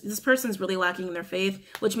faith. This person's really lacking in their faith,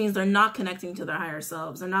 which means they're not connecting to their higher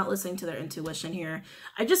selves. They're not listening to their intuition here.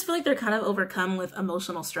 I just feel like they're kind of overcome with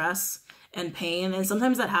emotional stress and pain, and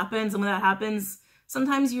sometimes that happens, and when that happens,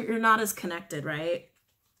 sometimes you're not as connected, right?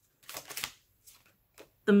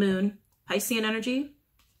 The Moon, Piscean energy,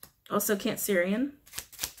 also Cancerian.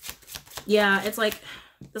 Yeah, it's like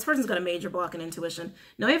this person's got a major block in intuition.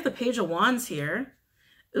 Now we have the Page of Wands here.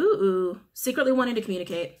 Ooh, secretly wanting to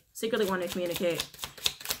communicate. Secretly wanting to communicate.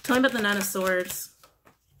 Tell me about the Nine of Swords.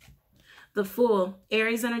 The Fool,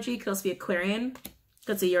 Aries energy, could also be Aquarian.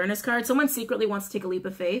 That's a Uranus card. Someone secretly wants to take a leap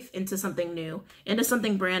of faith into something new, into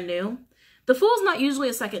something brand new. The Fool's not usually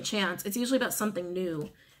a second chance. It's usually about something new,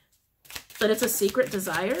 but it's a secret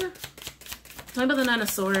desire. Tell me about the Nine of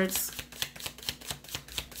Swords.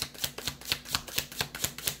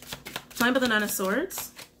 Tell me about the Nine of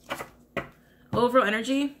Swords. Overall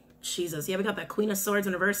energy, Jesus. Yeah, we got that Queen of Swords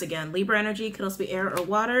in reverse again. Libra energy, could also be air or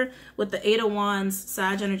water, with the Eight of Wands,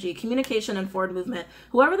 Sag energy, communication and forward movement.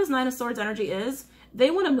 Whoever this Nine of Swords energy is, they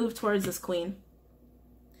want to move towards this queen.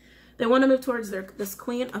 They want to move towards this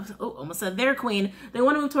queen. Oh, almost said their queen. They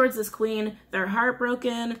want to move towards this queen. They're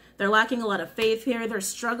heartbroken. They're lacking a lot of faith here. They're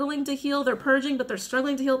struggling to heal. They're purging, but they're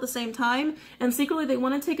struggling to heal at the same time. And secretly, they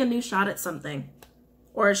want to take a new shot at something,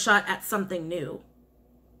 or a shot at something new.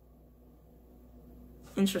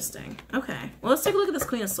 Interesting. Okay. Well, let's take a look at this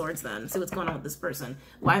Queen of Swords then. See what's going on with this person.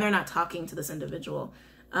 Why they're not talking to this individual.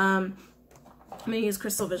 I'm going to use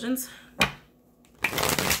Crystal Visions.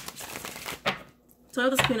 So I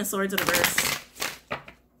have this Queen of Swords in reverse.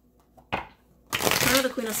 I have the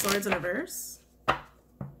Queen of Swords in reverse.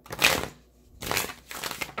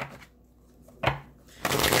 I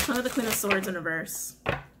have the Queen of Swords in reverse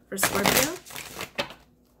for Scorpio.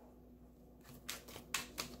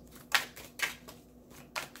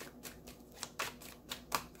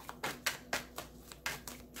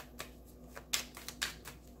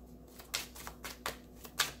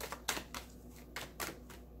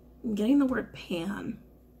 I'm getting the word pan.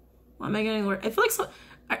 Why am I getting worried? I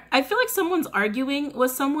feel like someone's arguing with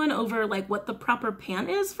someone over like what the proper pan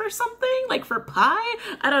is for something, like for pie.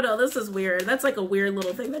 I don't know. This is weird. That's like a weird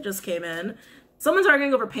little thing that just came in. Someone's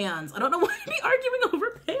arguing over pans. I don't know why I'd be arguing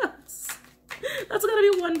over pans. That's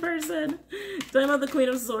gotta be one person. Talking about the Queen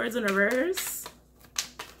of Swords in reverse.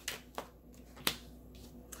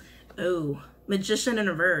 Oh, Magician in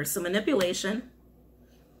reverse. So manipulation.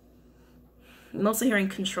 I'm also hearing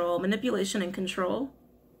control. Manipulation and control.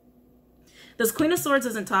 This Queen of Swords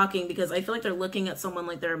isn't talking because I feel like they're looking at someone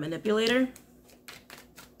like they're a manipulator.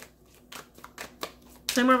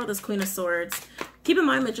 Say more about this Queen of Swords. Keep in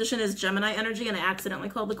mind, Magician is Gemini energy, and I accidentally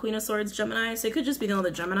called the Queen of Swords Gemini, so it could just be dealing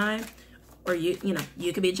with a Gemini, or you know,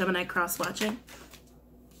 you could be Gemini cross-watching.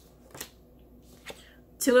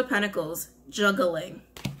 Two of Pentacles, juggling.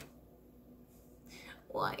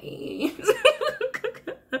 Why?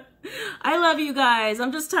 I love you guys.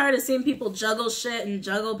 I'm just tired of seeing people juggle shit and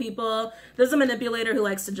juggle people. There's a manipulator who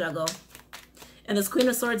likes to juggle. And this Queen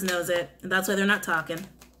of Swords knows it, and that's why they're not talking.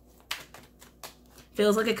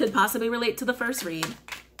 Feels like it could possibly relate to the first read.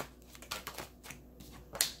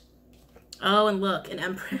 Oh, and look, an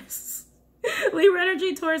Empress. Libra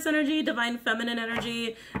energy, Taurus energy, divine feminine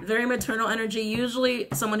energy, very maternal energy. Usually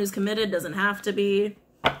someone who's committed, doesn't have to be.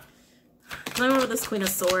 Going over this Queen of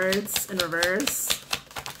Swords in reverse.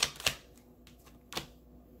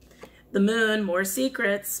 The Moon, more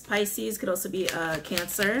secrets. Pisces could also be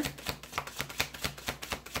Cancer.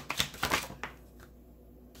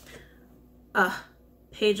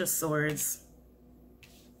 Page of Swords.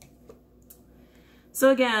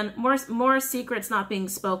 So again, more secrets not being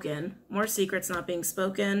spoken. More secrets not being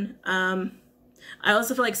spoken. I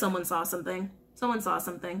also feel like someone saw something. Someone saw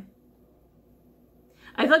something.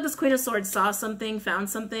 I feel like this Queen of Swords saw something, found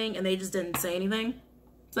something, and they just didn't say anything.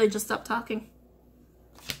 So they just stopped talking.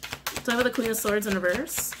 So I have the Queen of Swords in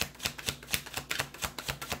reverse.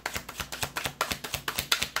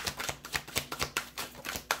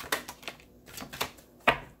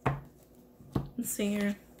 Let's see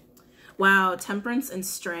here. Wow, Temperance and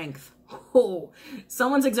Strength. Oh,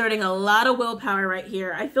 someone's exerting a lot of willpower right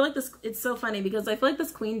here. I feel like this, it's so funny because I feel like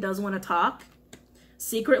this Queen does want to talk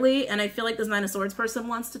secretly, and I feel like this Nine of Swords person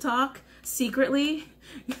wants to talk secretly.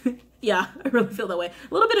 Yeah, I really feel that way.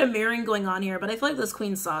 A little bit of mirroring going on here, but I feel like this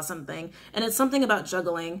Queen saw something, and it's something about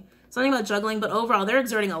juggling. Something about juggling, but overall, they're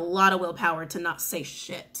exerting a lot of willpower to not say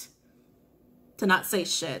shit. To not say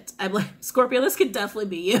shit. I'm like, Scorpio, this could definitely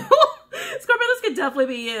be you. Scorpio, this could definitely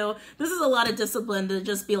be you. This is a lot of discipline to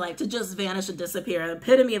just be like, to just vanish and disappear. The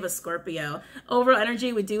epitome of a Scorpio. Overall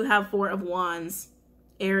energy, we do have Four of Wands.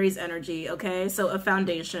 Aries energy, okay? So a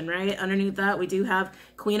foundation, right? Underneath that, we do have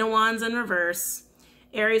Queen of Wands in reverse.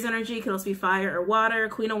 Aries energy could also be fire or water.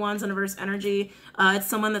 Queen of Wands in reverse energy. It's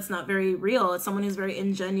someone that's not very real. It's someone who's very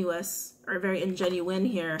ingenuous or very ingenuine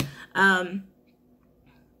here.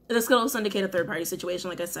 This could also indicate a third-party situation,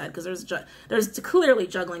 like I said, because there's clearly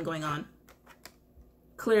juggling going on.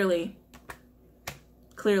 Clearly.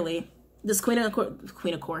 This Queen of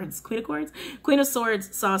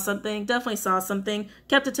Swords saw something, definitely saw something,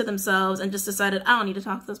 kept it to themselves, and just decided, I don't need to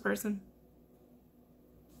talk to this person.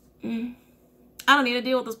 I don't need to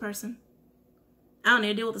deal with this person. I don't need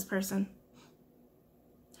to deal with this person.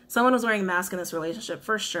 Someone was wearing a mask in this relationship,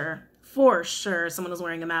 for sure. For sure, someone was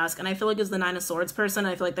wearing a mask. And I feel like it's the Nine of Swords person.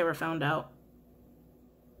 I feel like they were found out.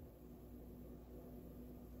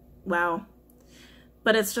 Wow.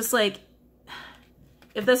 But it's just like,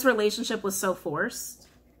 if this relationship was so forced,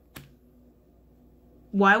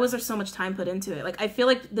 why was there so much time put into it? Like, I feel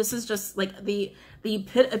like this is just like the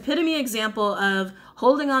epitome example of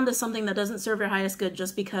holding on to something that doesn't serve your highest good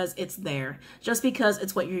just because it's there, just because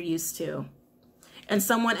it's what you're used to. And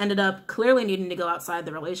someone ended up clearly needing to go outside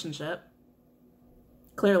the relationship.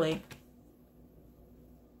 Clearly.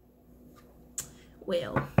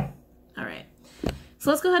 Well, all right. So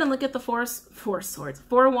let's go ahead and look at the Four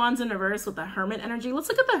of Wands in reverse with the Hermit energy. Let's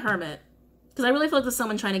look at the Hermit, because I really feel like there's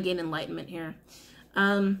someone trying to gain enlightenment here.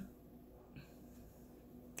 Right,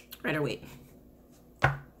 or wait.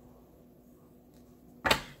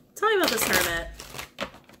 Tell me about this Hermit.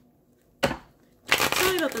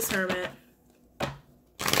 Tell me about this Hermit.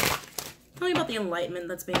 Tell me about the enlightenment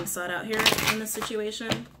that's being sought out here in this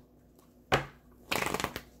situation.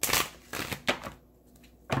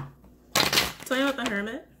 Tell me about the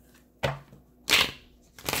Hermit.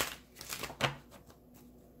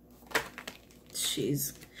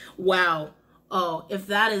 Jeez. Wow. Oh, if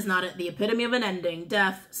that is not the epitome of an ending.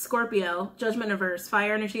 Death, Scorpio, Judgment reverse,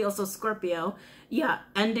 fire energy, also Scorpio. Yeah,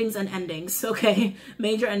 endings and endings, okay?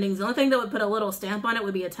 Major endings. The only thing that would put a little stamp on it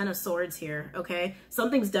would be a Ten of Swords here, okay?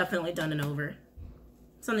 Something's definitely done and over.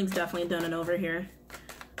 Something's definitely done and over here.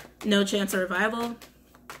 No chance of revival.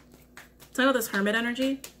 Talking about this Hermit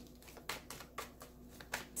energy.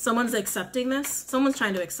 Someone's accepting this. Someone's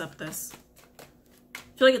trying to accept this.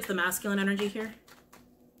 I feel like it's the masculine energy here.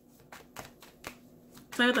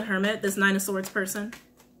 Talking about the Hermit, this Nine of Swords person.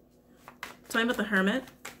 Talking about the Hermit.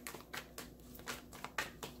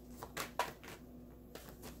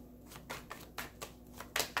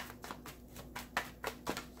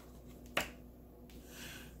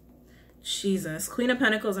 Jesus. Queen of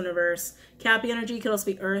Pentacles in reverse. Cappy energy could also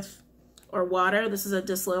be earth or water. This is a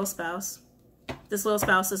disloyal spouse. Disloyal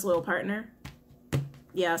spouse, disloyal partner.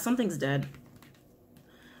 Yeah, something's dead.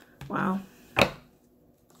 Wow.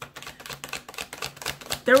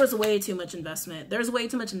 There was way too much investment. There's way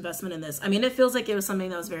too much investment in this. I mean, it feels like it was something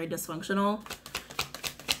that was very dysfunctional.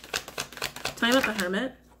 Talking about the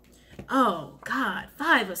Hermit. Oh, God.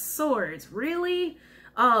 Five of Swords. Really?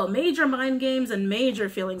 Oh, major mind games and major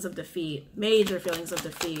feelings of defeat. Major feelings of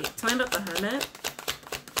defeat. Talking about the Hermit.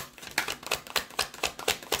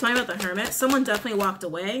 Talking about the Hermit. Someone definitely walked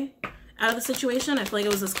away out of the situation. I feel like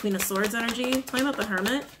it was this Queen of Swords energy. Talking about the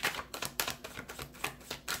Hermit.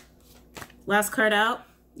 Last card out.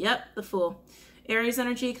 Yep, the Fool. Aries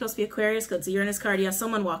energy. Could also be Aquarius. Could be Uranus card. Yeah,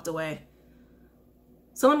 someone walked away.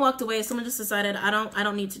 Someone walked away. Someone just decided,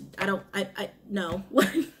 no.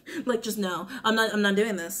 Like, just no. I'm not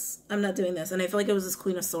doing this. I'm not doing this. And I feel like it was this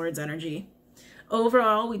Queen of Swords energy.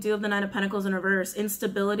 Overall, we do have the Nine of Pentacles in reverse.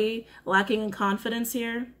 Instability, lacking in confidence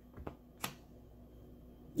here.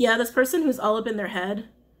 Yeah, this person who's all up in their head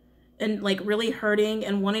and like really hurting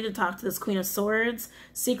and wanting to talk to this Queen of Swords,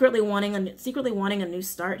 secretly wanting a new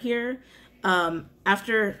start here.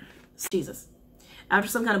 After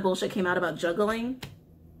some kind of bullshit came out about juggling.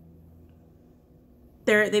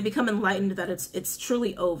 They become enlightened that it's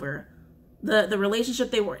truly over. The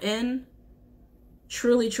relationship they were in,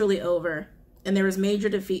 truly over. And there was major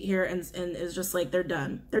defeat here, and it's just like they're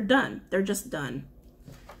done. They're done. They're just done.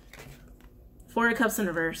 Four of Cups in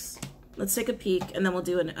reverse. Let's take a peek, and then we'll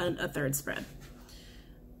do a third spread.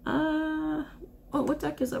 Oh, what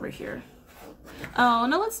deck is over here? Oh,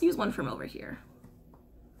 no, let's use one from over here.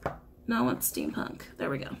 No, it's Steampunk. There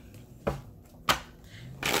we go.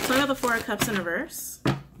 So I got the Four of Cups in reverse.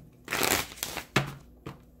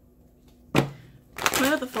 I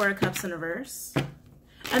got the Four of Cups in reverse.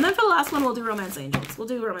 And then for the last one, we'll do Romance Angels. We'll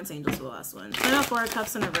do Romance Angels for the last one. So I got Four of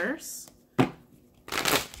Cups in reverse.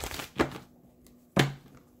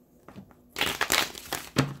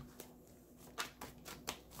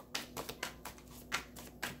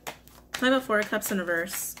 I got Four of Cups in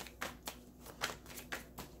reverse.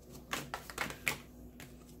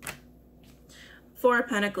 Four of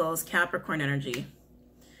Pentacles, Capricorn energy.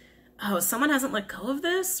 Oh, someone hasn't let go of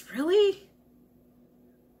this? Really?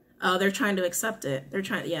 Oh, they're trying to accept it. They're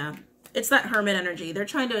trying, yeah. It's that Hermit energy. They're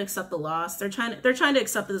trying to accept the loss. They're trying to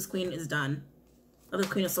accept that this Queen is done. Oh, the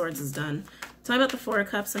Queen of Swords is done. Tell me about the Four of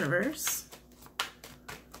Cups in reverse.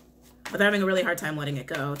 But they're having a really hard time letting it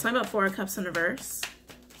go. Tell me about Four of Cups in reverse.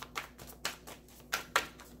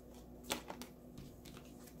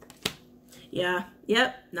 Yeah,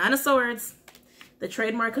 yep, Nine of Swords. The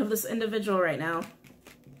trademark of this individual right now.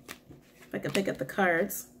 If I could pick up the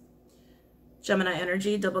cards. Gemini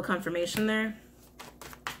energy, double confirmation there.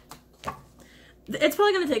 It's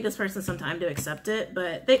probably going to take this person some time to accept it,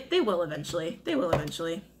 but they will eventually. They will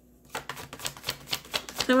eventually.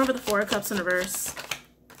 Then remember the Four of Cups in reverse.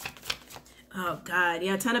 Oh, God.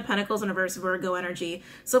 Yeah, Ten of Pentacles in reverse, Virgo energy.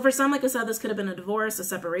 So for some, like I said, this could have been a divorce, a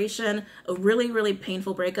separation, a really, really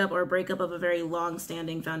painful breakup, or a breakup of a very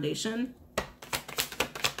long-standing foundation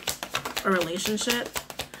or relationship.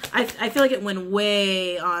 I feel like it went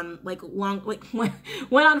way on, went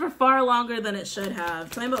on for far longer than it should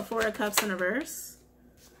have. Tell me about Four of Cups in reverse.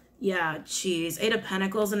 Yeah, geez. Eight of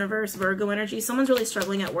Pentacles in reverse, Virgo energy. Someone's really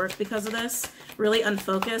struggling at work because of this. Really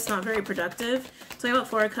unfocused, not very productive. Tell me about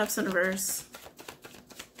Four of Cups in reverse.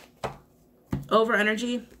 Over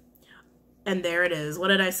energy. And there it is. What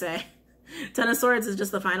did I say? Ten of Swords is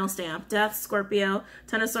just the final stamp. Death, Scorpio.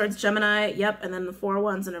 Ten of Swords, Gemini. Yep. And then the Four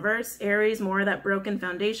Wands in reverse. Aries, more of that broken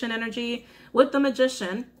foundation energy. With the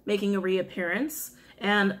Magician making a reappearance.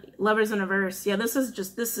 And Lovers in reverse. Yeah, this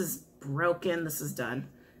is broken. This is done.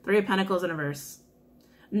 Three of Pentacles in reverse.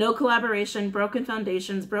 No collaboration, broken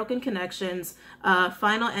foundations, broken connections.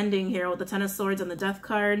 Final ending here with the Ten of Swords and the Death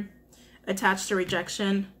card. Attached to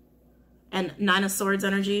rejection. And Nine of Swords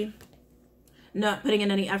energy. Not putting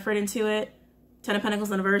in any effort into it. Ten of Pentacles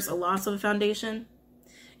in reverse, a loss of a foundation.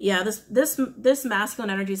 Yeah, this masculine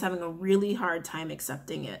energy is having a really hard time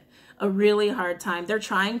accepting it. A really hard time. They're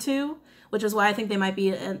trying to, which is why I think they might be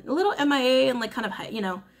a little MIA and like kind of, you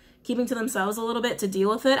know, keeping to themselves a little bit to deal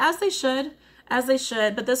with it, as they should.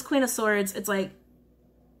 But this Queen of Swords, it's like,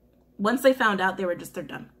 once they found out, they're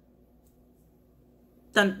done.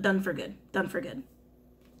 Done for good. Done for good.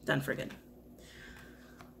 Done for good.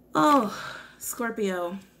 Oh,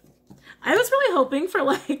 Scorpio. I was really hoping for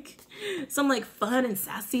like some like fun and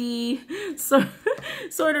sassy sort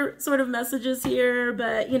of messages here,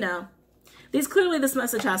 but you know, clearly this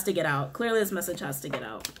message has to get out. Clearly this message has to get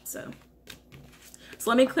out. So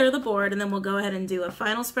let me clear the board and then we'll go ahead and do a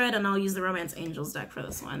final spread, and I'll use the Romance Angels deck for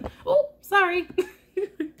this one. Oh, sorry.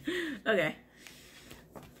 Okay.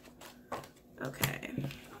 Okay.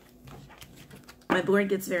 My board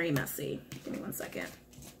gets very messy. Give me 1 second.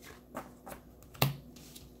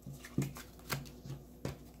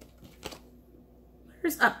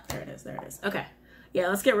 There it is. There it is. Okay. Yeah,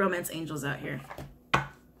 let's get Romance Angels out here.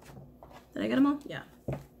 Did I get them all? Yeah.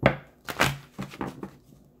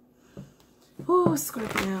 Oh,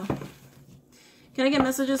 Scorpio. Can I get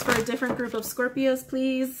messages for a different group of Scorpios,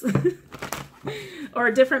 please?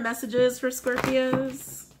 Or different messages for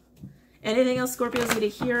Scorpios? Anything else Scorpios need to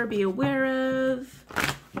hear or be aware of?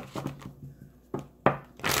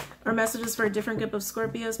 Or messages for a different group of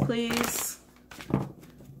Scorpios, please?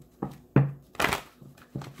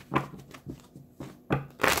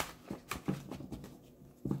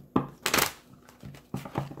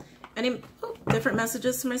 Any different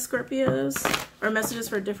messages to my Scorpios? Or messages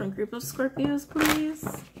for a different group of Scorpios, please?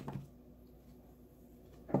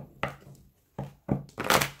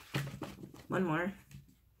 One more.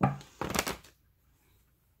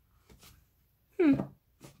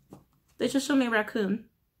 They just showed me a raccoon.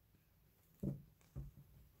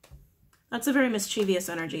 That's a very mischievous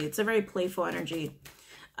energy. It's a very playful energy.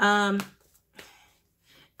 It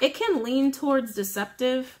can lean towards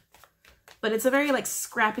deceptive, but it's a very like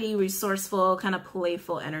scrappy, resourceful, kind of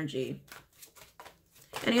playful energy.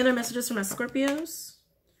 Any other messages for my Scorpios?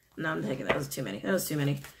 No, I'm taking that was too many. That was too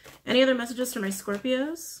many. Any other messages for my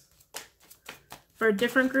Scorpios? For a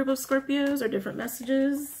different group of Scorpios or different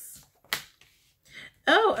messages?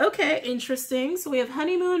 Oh, okay. Interesting. So we have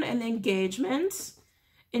honeymoon and engagement.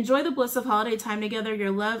 Enjoy the bliss of holiday time together. Your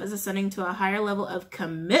love is ascending to a higher level of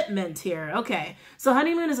commitment here. Okay. So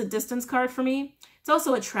honeymoon is a distance card for me. It's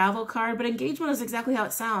also a travel card, but engagement is exactly how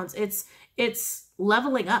it sounds. It's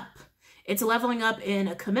leveling up. It's leveling up in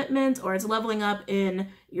a commitment, or it's leveling up in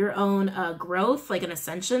your own growth, like an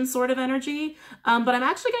ascension sort of energy. But I'm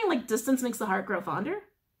actually getting like distance makes the heart grow fonder.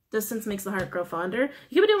 Distance makes the heart grow fonder.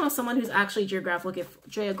 You could be dealing with someone who's actually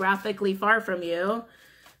geographically far from you.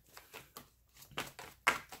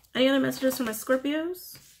 Any other messages from my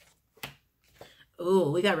Scorpios?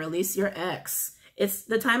 Oh, we got release your ex.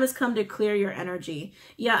 The time has come to clear your energy.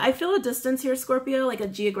 Yeah, I feel a distance here, Scorpio, like a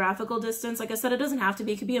geographical distance. Like I said, it doesn't have to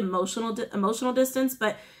be. It could be emotional distance,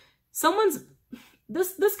 but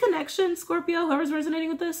this connection, Scorpio, whoever's resonating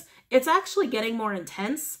with this, it's actually getting more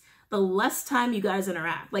intense the less time you guys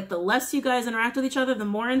interact. Like the less you guys interact with each other, the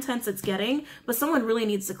more intense it's getting, but someone really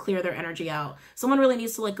needs to clear their energy out. Someone really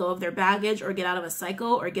needs to let go of their baggage or get out of a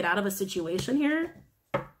cycle or get out of a situation here.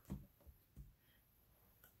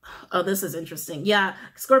 Oh, this is interesting. Yeah,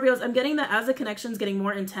 Scorpios, I'm getting that as the connection's getting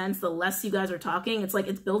more intense, the less you guys are talking, it's like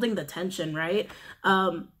it's building the tension, right?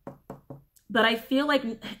 But I feel like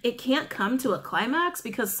it can't come to a climax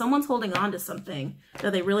because someone's holding on to something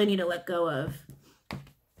that they really need to let go of.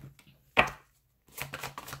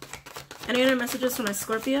 Any other messages from my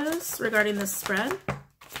Scorpios regarding this spread?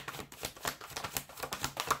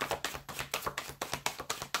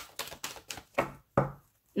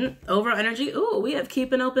 Overall energy. Ooh, we have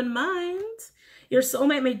keep an open mind. Your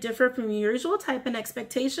soulmate may differ from your usual type and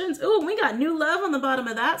expectations. Ooh, we got new love on the bottom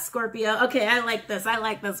of that, Scorpio. Okay, I like this. I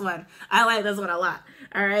like this one. I like this one a lot.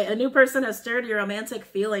 All right, a new person has stirred your romantic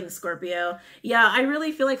feelings, Scorpio. Yeah, I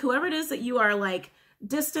really feel like whoever it is that you are like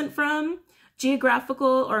distant from, geographical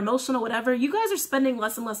or emotional, whatever, you guys are spending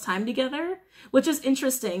less and less time together, which is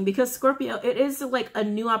interesting because Scorpio, it is like a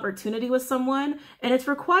new opportunity with someone, and it's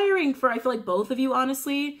requiring for, I feel like both of you,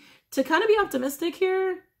 honestly, to kind of be optimistic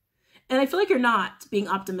here. And I feel like you're not being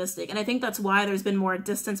optimistic. And I think that's why there's been more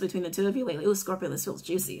distance between the two of you lately. Ooh, Scorpio, this feels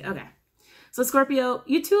juicy. Okay. So Scorpio,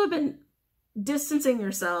 you two have been distancing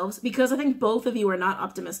yourselves because I think both of you are not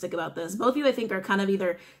optimistic about this. Both of you, I think, are kind of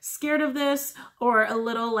either scared of this or a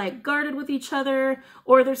little like guarded with each other,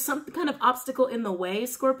 or there's some kind of obstacle in the way,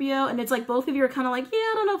 Scorpio. And it's like both of you are kind of like, yeah,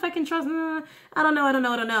 I don't know if I can trust, I don't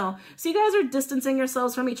know. So you guys are distancing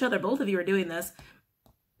yourselves from each other. Both of you are doing this,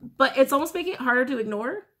 but it's almost making it harder to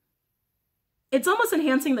ignore It's almost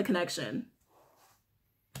enhancing the connection.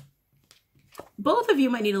 Both of you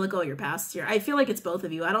might need to let go of your past here. I feel like it's both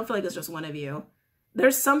of you. I don't feel like it's just one of you.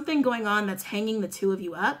 There's something going on that's hanging the two of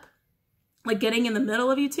you up, like getting in the middle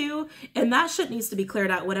of you two, and that shit needs to be cleared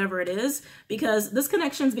out, whatever it is, because this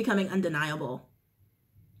connection's becoming undeniable.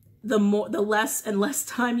 The less and less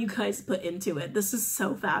time you guys put into it. This is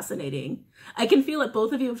so fascinating. I can feel it.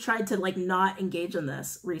 Both of you have tried to like not engage in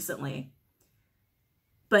this recently.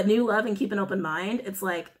 But new love and keep an open mind. It's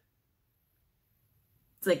like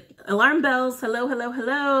alarm bells. Hello, hello,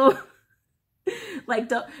 hello. Like,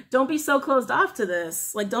 don't be so closed off to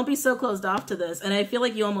this. Like, don't be so closed off to this. And I feel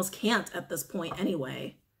like you almost can't at this point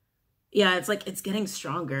anyway. Yeah, it's like, it's getting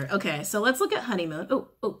stronger. Okay, so let's look at honeymoon.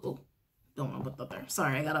 Oh. Don't want to put that there.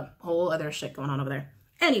 Sorry, I got a whole other shit going on over there.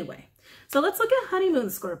 Anyway, so let's look at honeymoon,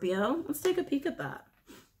 Scorpio. Let's take a peek at that.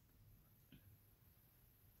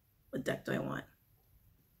 What deck do I want?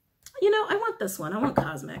 You know, I want this one. I want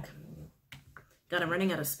Cosmic. God, I'm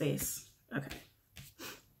running out of space. Okay.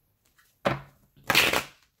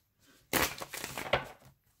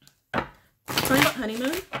 Tell me about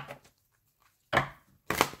honeymoon.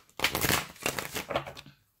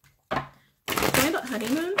 Tell me about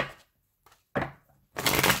honeymoon.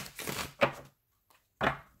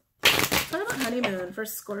 Honeymoon for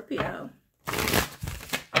Scorpio. Want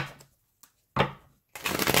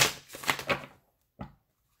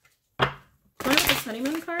to look at this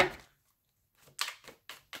honeymoon card?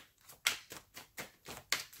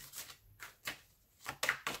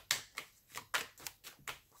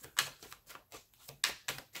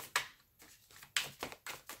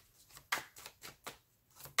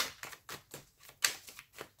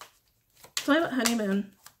 Tell me about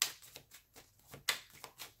honeymoon.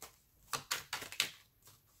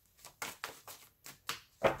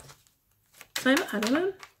 Tell me about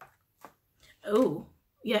honeymoon. Oh,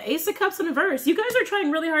 yeah, Ace of Cups in reverse. You guys are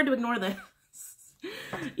trying really hard to ignore this.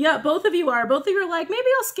 Yeah, both of you are. Both of you are like, maybe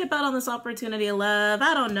I'll skip out on this opportunity of love.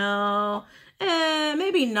 I don't know.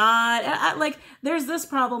 Maybe not. Like, there's this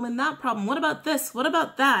problem and that problem. What about this? What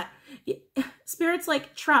about that? Spirit's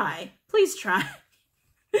like, try. Please try.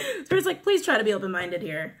 Spirit's like, please try to be open-minded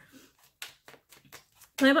here.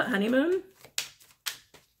 Tell me about honeymoon.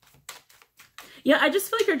 Yeah, I just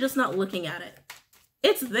feel like you're just not looking at it.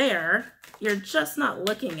 It's there. You're just not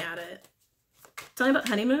looking at it. Tell me about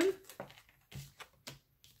honeymoon.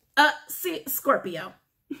 See, Scorpio.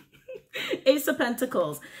 Ace of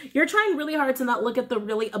Pentacles. You're trying really hard to not look at the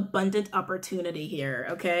really abundant opportunity here,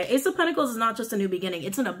 okay? Ace of Pentacles is not just a new beginning.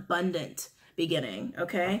 It's an abundant beginning,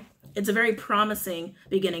 okay? It's a very promising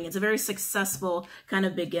beginning. It's a very successful kind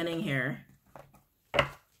of beginning here.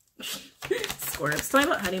 Scorps. Tell me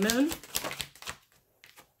about honeymoon.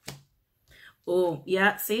 Oh,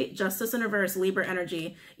 yeah, see? Justice in reverse, Libra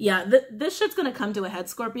energy. Yeah, this shit's going to come to a head,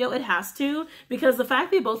 Scorpio. It has to, because the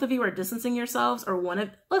fact that both of you are distancing yourselves, or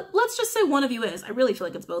let's just say one of you is. I really feel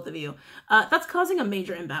like it's both of you. That's causing a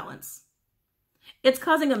major imbalance. It's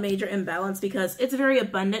causing a major imbalance because it's very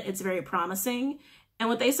abundant. It's very promising. And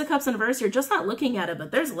with the Ace of Cups in reverse, you're just not looking at it,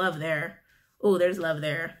 but there's love there. Oh, there's love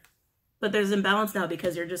there. But there's imbalance now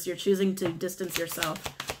because you're choosing to distance yourself.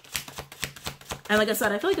 And like I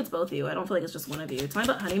said, I feel like it's both of you. I don't feel like it's just one of you. Tell me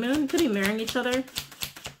about honeymoon. Could be marrying each other.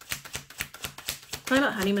 Tell me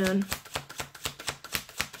about honeymoon.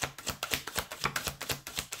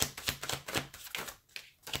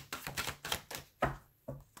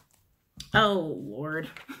 Oh, Lord.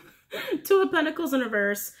 Two of Pentacles in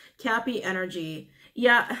reverse. Cappy energy.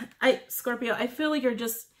 Yeah, Scorpio, I feel like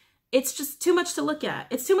it's just too much to look at.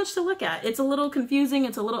 It's too much to look at. It's a little confusing.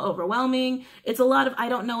 It's a little overwhelming. It's a lot of I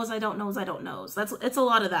don't knows, I don't knows, I don't knows. It's a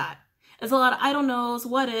lot of that. It's a lot of I don't knows,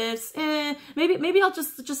 what ifs, maybe I'll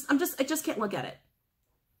I just can't look at it.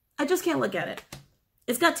 I just can't look at it.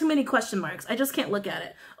 It's got too many question marks. I just can't look at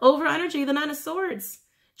it. Over energy, the Nine of Swords.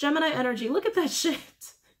 Gemini energy. Look at that shit.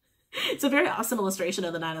 It's a very awesome illustration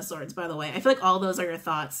of the Nine of Swords, by the way. I feel like all those are your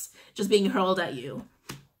thoughts just being hurled at you.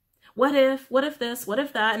 What if this, what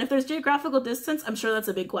if that? And if there's geographical distance, I'm sure that's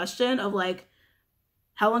a big question of like,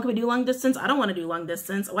 how long can we do long distance? I don't want to do long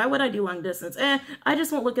distance. Why would I do long distance? I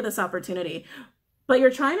just won't look at this opportunity. But you're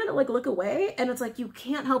trying to like look away and it's like, you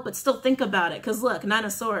can't help but still think about it. Cause look, Nine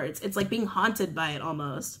of Swords, it's like being haunted by it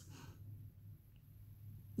almost.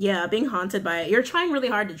 Yeah, being haunted by it. You're trying really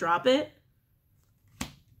hard to drop it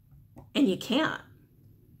and you can't.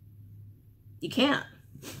 You can't.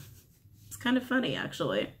 It's kind of funny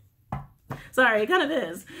actually. Sorry, it kind of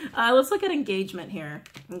is. Let's look at engagement here,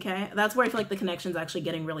 okay? That's where I feel like the connection's actually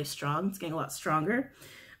getting really strong. It's getting a lot stronger.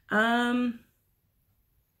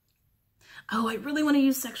 Oh, I really want to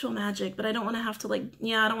use sexual magic, but I don't want to have to like,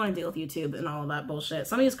 yeah, I don't want to deal with YouTube and all of that bullshit.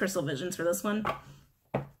 So I'm going to use crystal visions for this one.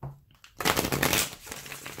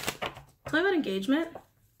 Tell me about engagement.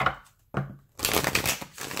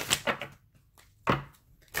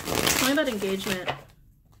 Tell me about engagement.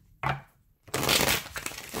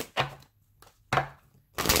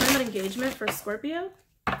 Tell me about engagement for Scorpio.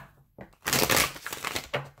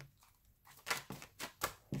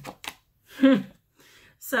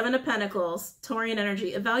 Seven of Pentacles, Taurian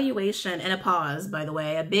energy, evaluation, and a pause, by the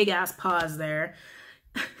way. A big-ass pause there.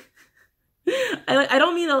 I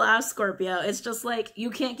don't mean to laugh, Scorpio. It's just like, you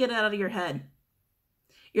can't get it out of your head.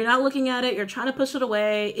 You're not looking at it. You're trying to push it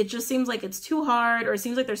away. It just seems like it's too hard, or it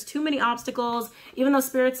seems like there's too many obstacles, even though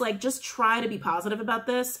Spirit's like, just try to be positive about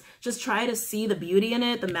this. Just try to see the beauty in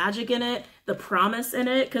it, the magic in it, the promise in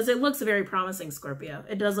it, because it looks very promising, Scorpio.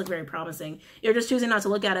 It does look very promising. You're just choosing not to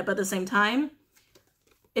look at it, but at the same time,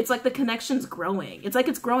 it's like the connection's growing. It's like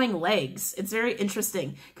it's growing legs. It's very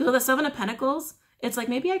interesting. Because with the Seven of Pentacles, it's like,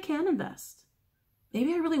 maybe I can invest.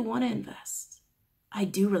 Maybe I really want to invest. I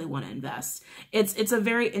do really want to invest. It's a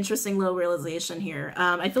very interesting little realization here.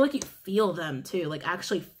 I feel like you feel them too, like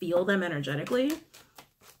actually feel them energetically.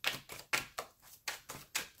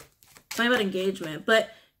 Talking about engagement, but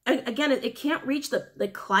again, it can't reach the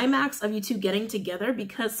climax of you two getting together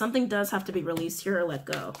because something does have to be released here or let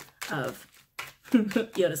go of.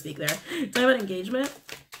 Yoda speak there. Talking about engagement.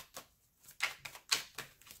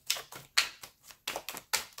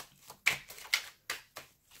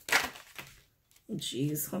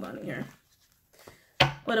 Jeez, hold on here.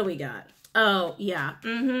 What do we got? Oh, yeah.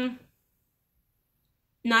 Knight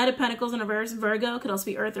of Pentacles in reverse, Virgo, could also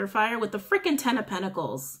be Earth or Fire with the freaking Ten of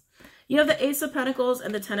Pentacles. You have the Ace of Pentacles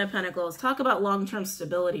and the Ten of Pentacles. Talk about long-term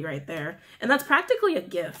stability right there. And that's practically a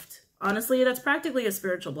gift. Honestly, that's practically a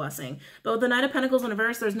spiritual blessing. But with the Knight of Pentacles in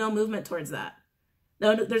reverse, there's no movement towards that.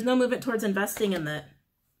 No, there's no movement towards investing in that.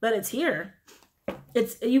 But it's here.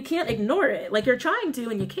 You can't ignore it. Like, you're trying to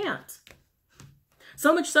and you can't.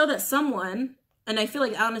 So much so that someone, and I feel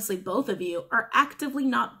like honestly both of you, are actively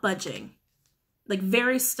not budging. Like,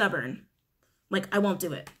 very stubborn. Like, I won't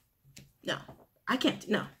do it. No, I can't.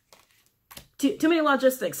 No. Too many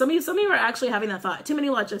logistics. Some of you are actually having that thought. Too many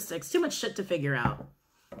logistics. Too much shit to figure out.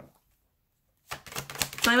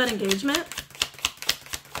 Talking about engagement.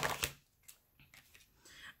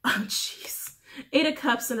 Oh, jeez. Eight of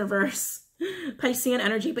Cups in reverse. Piscean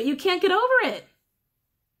energy, but you can't get over it.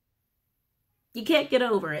 You can't get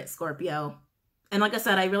over it, Scorpio. And like I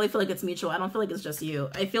said, I really feel like it's mutual. I don't feel like it's just you.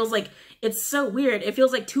 It feels like it's so weird. It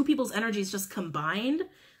feels like two people's energies just combined.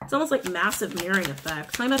 It's almost like massive mirroring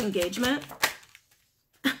effect. Talking about engagement.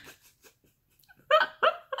 Four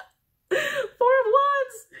of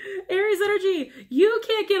Wands. Aries energy. You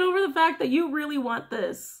can't get over the fact that you really want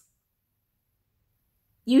this.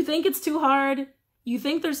 You think it's too hard. You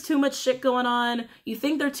think there's too much shit going on. You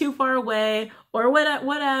think they're too far away or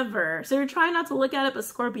whatever. So you're trying not to look at it, but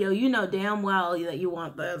Scorpio, you know damn well that you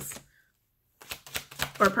want this.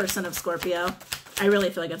 Or person of Scorpio. I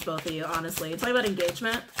really feel like it's both of you, honestly. Talk about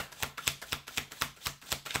engagement.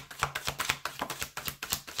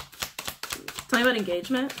 Talking about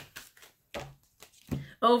engagement.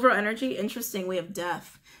 Overall energy, interesting. We have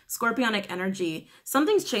death. Scorpionic energy.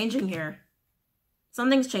 Something's changing here.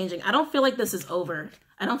 Something's changing. I don't feel like this is over.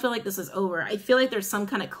 I don't feel like this is over. I feel like there's some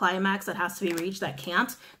kind of climax that has to be reached that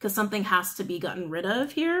can't, because something has to be gotten rid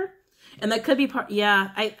of here. And that could be part,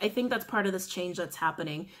 yeah, I think that's part of this change that's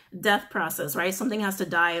happening. Death process, right? Something has to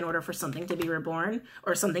die in order for something to be reborn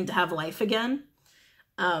or something to have life again.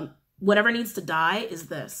 Whatever needs to die is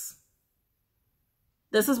this.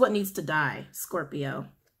 This is what needs to die, Scorpio.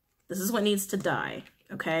 This is what needs to die,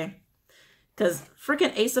 okay? Because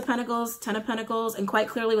freaking Ace of Pentacles, Ten of Pentacles, and quite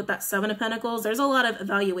clearly with that Seven of Pentacles, there's a lot of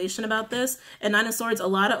evaluation about this. And Nine of Swords, a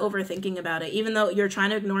lot of overthinking about it, even though you're trying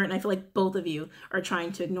to ignore it. And I feel like both of you are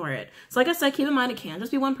trying to ignore it. So like I said, keep in mind, it can't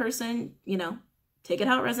just be one person, you know, take it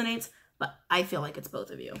how it resonates. But I feel like it's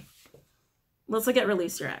both of you. Let's look at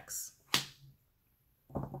Release Your Ex.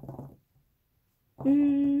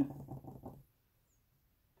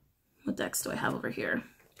 What decks do I have over here?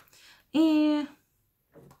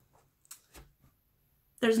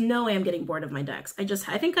 There's no way I'm getting bored of my decks.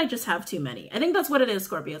 I think I just have too many. I think that's what it is,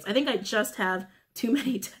 Scorpios. I think I just have too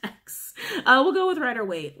many decks. We'll go with Rider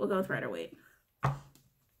Waite. We'll go with Rider Waite. Why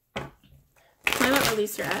not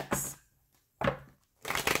Release Your Ex?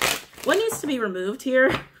 What needs to be removed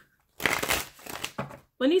here?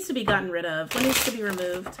 What needs to be gotten rid of? What needs to be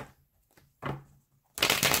removed?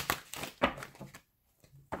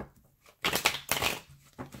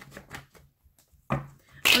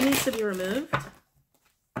 What needs to be removed?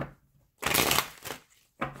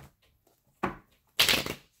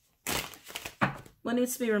 What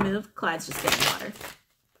needs to be removed? Clyde's just getting water.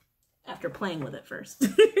 After playing with it first.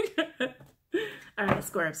 All right,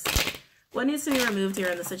 Scorps. What needs to be removed here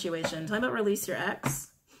in the situation? Talking about release your ex.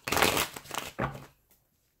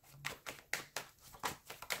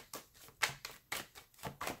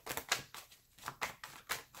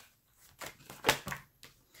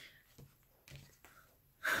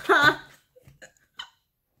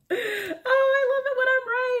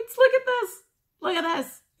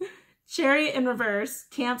 Chariot in reverse,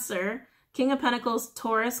 Cancer, King of Pentacles,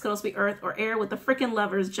 Taurus, could also be Earth or Air with the freaking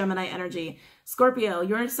Lovers, Gemini energy. Scorpio,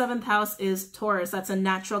 your 7th house is Taurus. That's a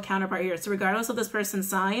natural counterpart here. So regardless of this person's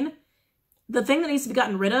sign, the thing that needs to be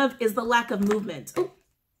gotten rid of is the lack of movement. Oh,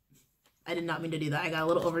 I did not mean to do that. I got a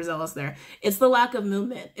little overzealous there. It's the lack of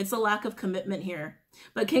movement. It's the lack of commitment here.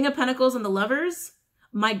 But King of Pentacles and the Lovers,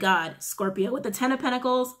 my God, Scorpio, with the 10 of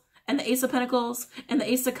Pentacles and the Ace of Pentacles and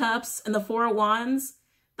the Ace of Cups and the 4 of Wands,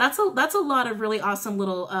 that's a lot of really awesome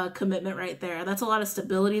little commitment right there. That's a lot of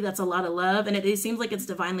stability. That's a lot of love. And it seems like it's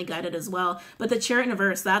divinely guided as well. But the Chariot in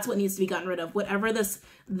reverse, that's what needs to be gotten rid of. Whatever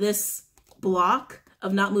this block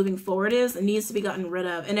of not moving forward is, it needs to be gotten rid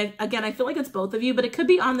of. And again, I feel like it's both of you, but it could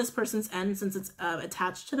be on this person's end since it's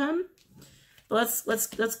attached to them. But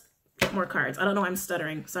let's get more cards. I don't know why I'm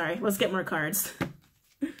stuttering. Sorry. Let's get more cards.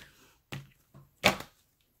 Tell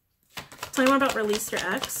me more about release your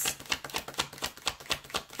ex.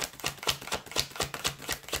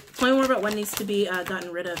 Tell me more about what needs to be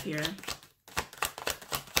gotten rid of here.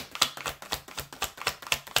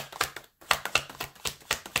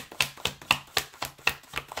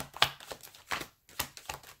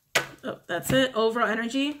 Oh, that's it. Overall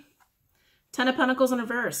energy. 10 of Pentacles in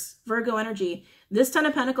reverse. Virgo energy. This 10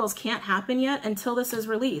 of Pentacles can't happen yet until this is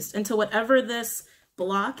released. Until whatever this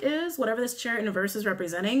block is, whatever this Chariot in reverse is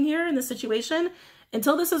representing here in this situation,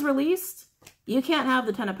 until this is released, you can't have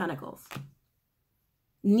the 10 of Pentacles.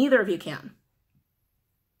 Neither of you can.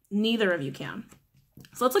 Neither of you can.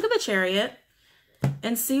 So let's look at the Chariot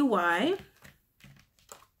and see why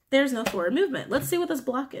there's no forward movement. Let's see what this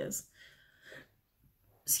block is.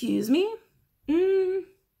 Excuse me.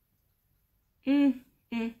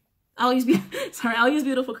 I'll use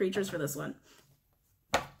beautiful creatures for this one.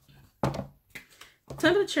 Time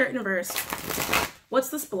of the Chariot in reverse. What's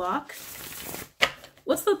this block?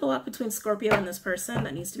 What's the block between Scorpio and this person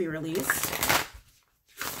that needs to be released?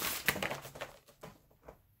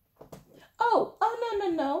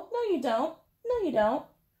 No, you don't. No, you don't.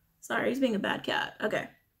 Sorry, he's being a bad cat. Okay.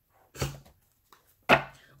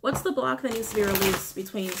 What's the block that needs to be released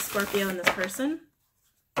between Scorpio and this person?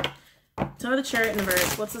 Tell me the Chariot in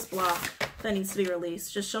reverse. What's this block that needs to be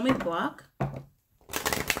released? Just show me the block.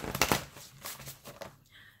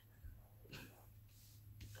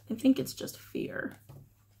 I think it's just fear.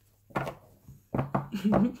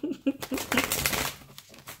 Tell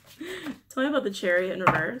me about the Chariot in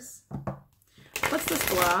reverse. What's this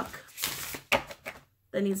block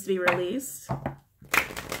that needs to be released?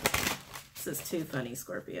 This is too funny,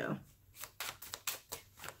 Scorpio.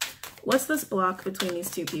 What's this block between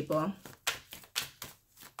these two people?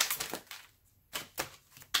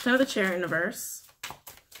 Tell me the Chariot in reverse.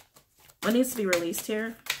 What needs to be released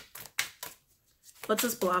here? What's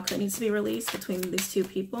this block that needs to be released between these two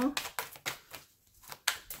people?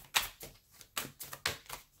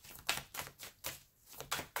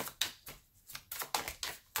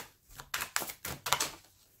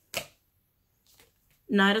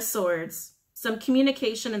 Knight of Swords. Some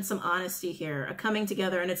communication and some honesty here are coming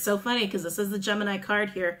together. And it's so funny because this is the Gemini card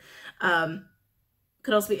here. Could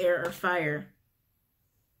also be air or fire.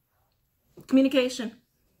 Communication.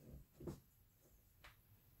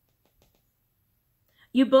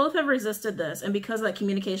 You both have resisted this. And because that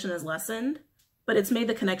communication is lessened, but it's made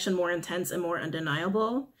the connection more intense and more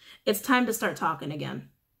undeniable, it's time to start talking again.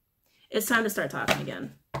 It's time to start talking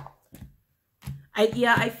again.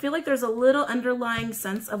 I feel like there's a little underlying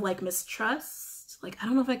sense of like mistrust. Like, I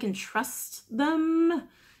don't know if I can trust them.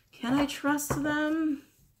 Can I trust them?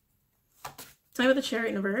 Tell me about the Chariot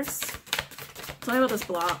in reverse. Tell me about this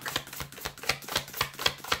block.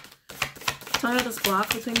 Tell me about this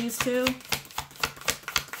block between these two.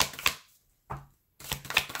 Tell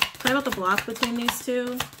me about the block between these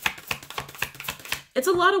two. It's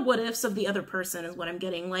a lot of what ifs of the other person is what I'm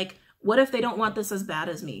getting. Like, what if they don't want this as bad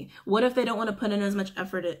as me? What if they don't want to put in as much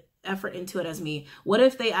effort into it as me? What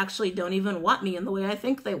if they actually don't even want me in the way I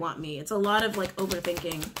think they want me? It's a lot of like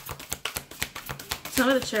overthinking. Tell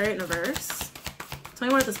me the Chariot in reverse. Tell me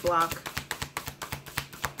more of this block.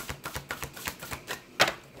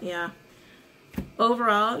 Yeah.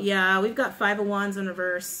 Overall, yeah, we've got 5 of Wands in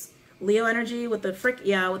reverse. Leo energy with the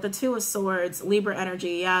with the Two of Swords, Libra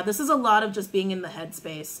energy. Yeah, this is a lot of just being in the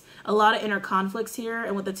headspace. A lot of inner conflicts here,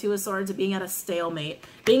 and with the Two of Swords, being at a stalemate.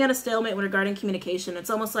 Being at a stalemate when regarding communication. It's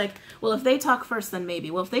almost like, well, if they talk first, then maybe.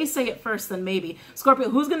 Well, if they say it first, then maybe. Scorpio,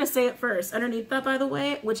 who's going to say it first? Underneath that, by the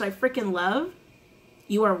way, which I freaking love,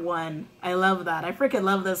 you are one. I love that. I freaking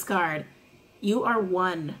love this card. You are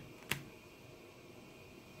one.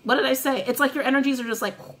 What did I say? It's like your energies are just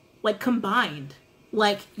like combined.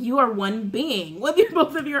 Like you are one being with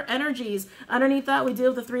both of your energies. Underneath that, we do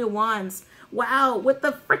have the Three of Wands. Wow, with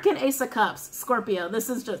the freaking Ace of Cups, Scorpio. This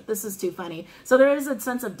is too funny. So there is a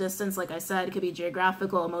sense of distance, like I said. It could be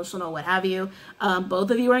geographical, emotional, what have you.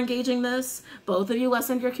 Both of you are engaging this. Both of you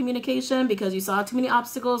lessened your communication because you saw too many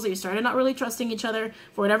obstacles or you started not really trusting each other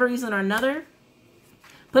for whatever reason or another.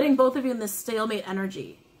 Putting both of you in this stalemate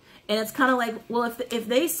energy. And it's kind of like, well, if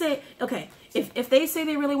they say, okay, if they say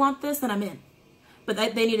they really want this, then I'm in. But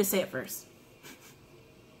they need to say it first.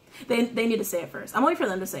 They need to say it first. I'm waiting for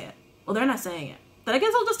them to say it. Well, they're not saying it. But I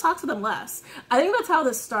guess I'll just talk to them less. I think that's how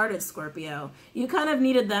this started, Scorpio. You kind of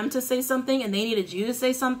needed them to say something, and they needed you to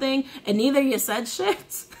say something, and neither of you said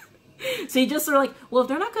shit. So you just are like, well, if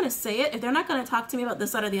they're not going to say it, if they're not going to talk to me about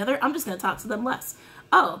this, that, or the other, I'm just going to talk to them less.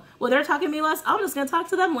 Oh, well, they're talking to me less. I'm just going to talk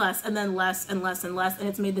to them less, and then less and less and less. And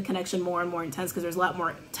it's made the connection more and more intense because there's a lot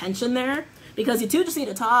more tension there. Because you two just need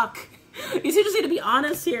to talk. You two just need to be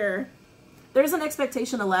honest here. There's an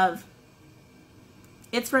expectation of love.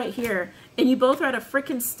 It's right here. And you both are at a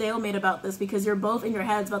freaking stalemate about this because you're both in your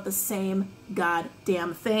heads about the same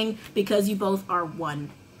goddamn thing because you both are one.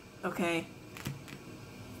 Okay?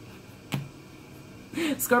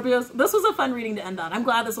 Scorpios, this was a fun reading to end on. I'm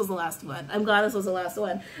glad this was the last one. I'm glad this was the last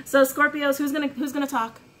one. So Scorpios, who's gonna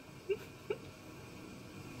talk?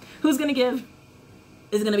 Who's gonna give?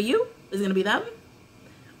 Is it gonna be you? Is it gonna be them?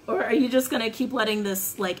 Or are you just gonna keep letting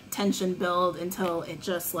this like tension build until it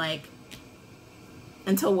just like,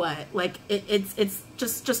 until what? Like it's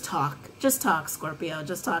just talk. Just talk, Scorpio.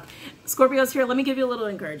 Just talk. Scorpios, here, let me give you a little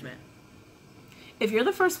encouragement. If you're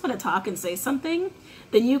the first one to talk and say something,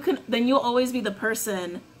 then you'll always be the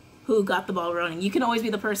person who got the ball rolling. You can always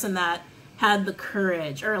be the person that had the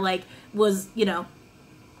courage or like was, you know,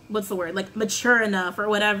 what's the word? Like mature enough or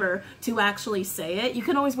whatever to actually say it. You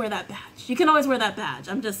can always wear that badge. You can always wear that badge.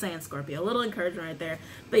 I'm just saying, Scorpio, a little encouragement right there.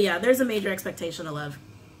 But yeah, there's a major expectation of love.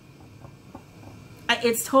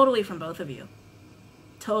 It's totally from both of you.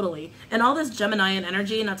 Totally. And all this Geminian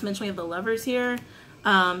energy, not to mention we have the Lovers here.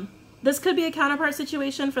 This could be a counterpart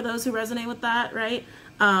situation for those who resonate with that, right?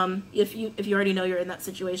 If you already know you're in that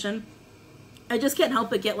situation. I just can't help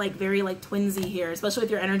but get like very like twinsy here, especially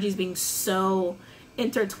with your energies being so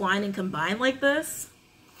intertwined and combined like this.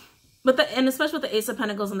 And especially with the Ace of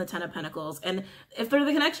Pentacles and the Ten of Pentacles. And if they're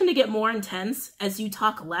the connection to get more intense as you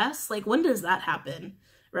talk less, like when does that happen,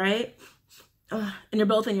 right? Ugh, and you're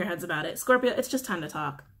both in your heads about it. Scorpio, it's just time to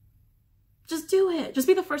talk. Just do it. Just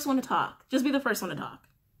be the first one to talk. Just be the first one to talk.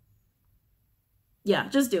 Yeah,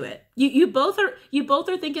 just do it. You both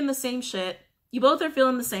are thinking the same shit. You both are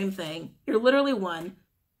feeling the same thing. You're literally one.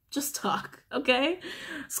 Just talk, okay?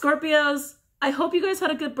 Scorpios, I hope you guys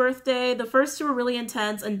had a good birthday. The first two were really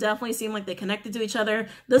intense and definitely seemed like they connected to each other.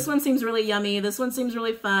 This one seems really yummy. This one seems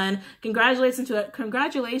really fun.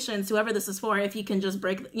 Congratulations whoever this is for, if you can just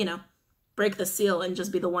break the seal and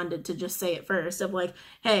just be the one to just say it first of like,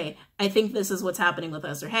 hey, I think this is what's happening with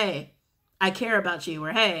us, or hey, I care about you,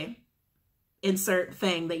 or hey, insert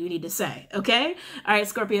thing that you need to say, okay? All right,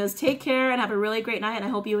 Scorpios, take care and have a really great night, and I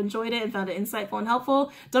hope you enjoyed it and found it insightful and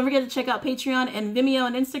helpful. Don't forget to check out Patreon and Vimeo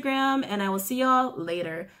and Instagram, and I will see y'all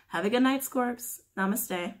later. Have a good night, Scorps.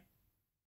 Namaste.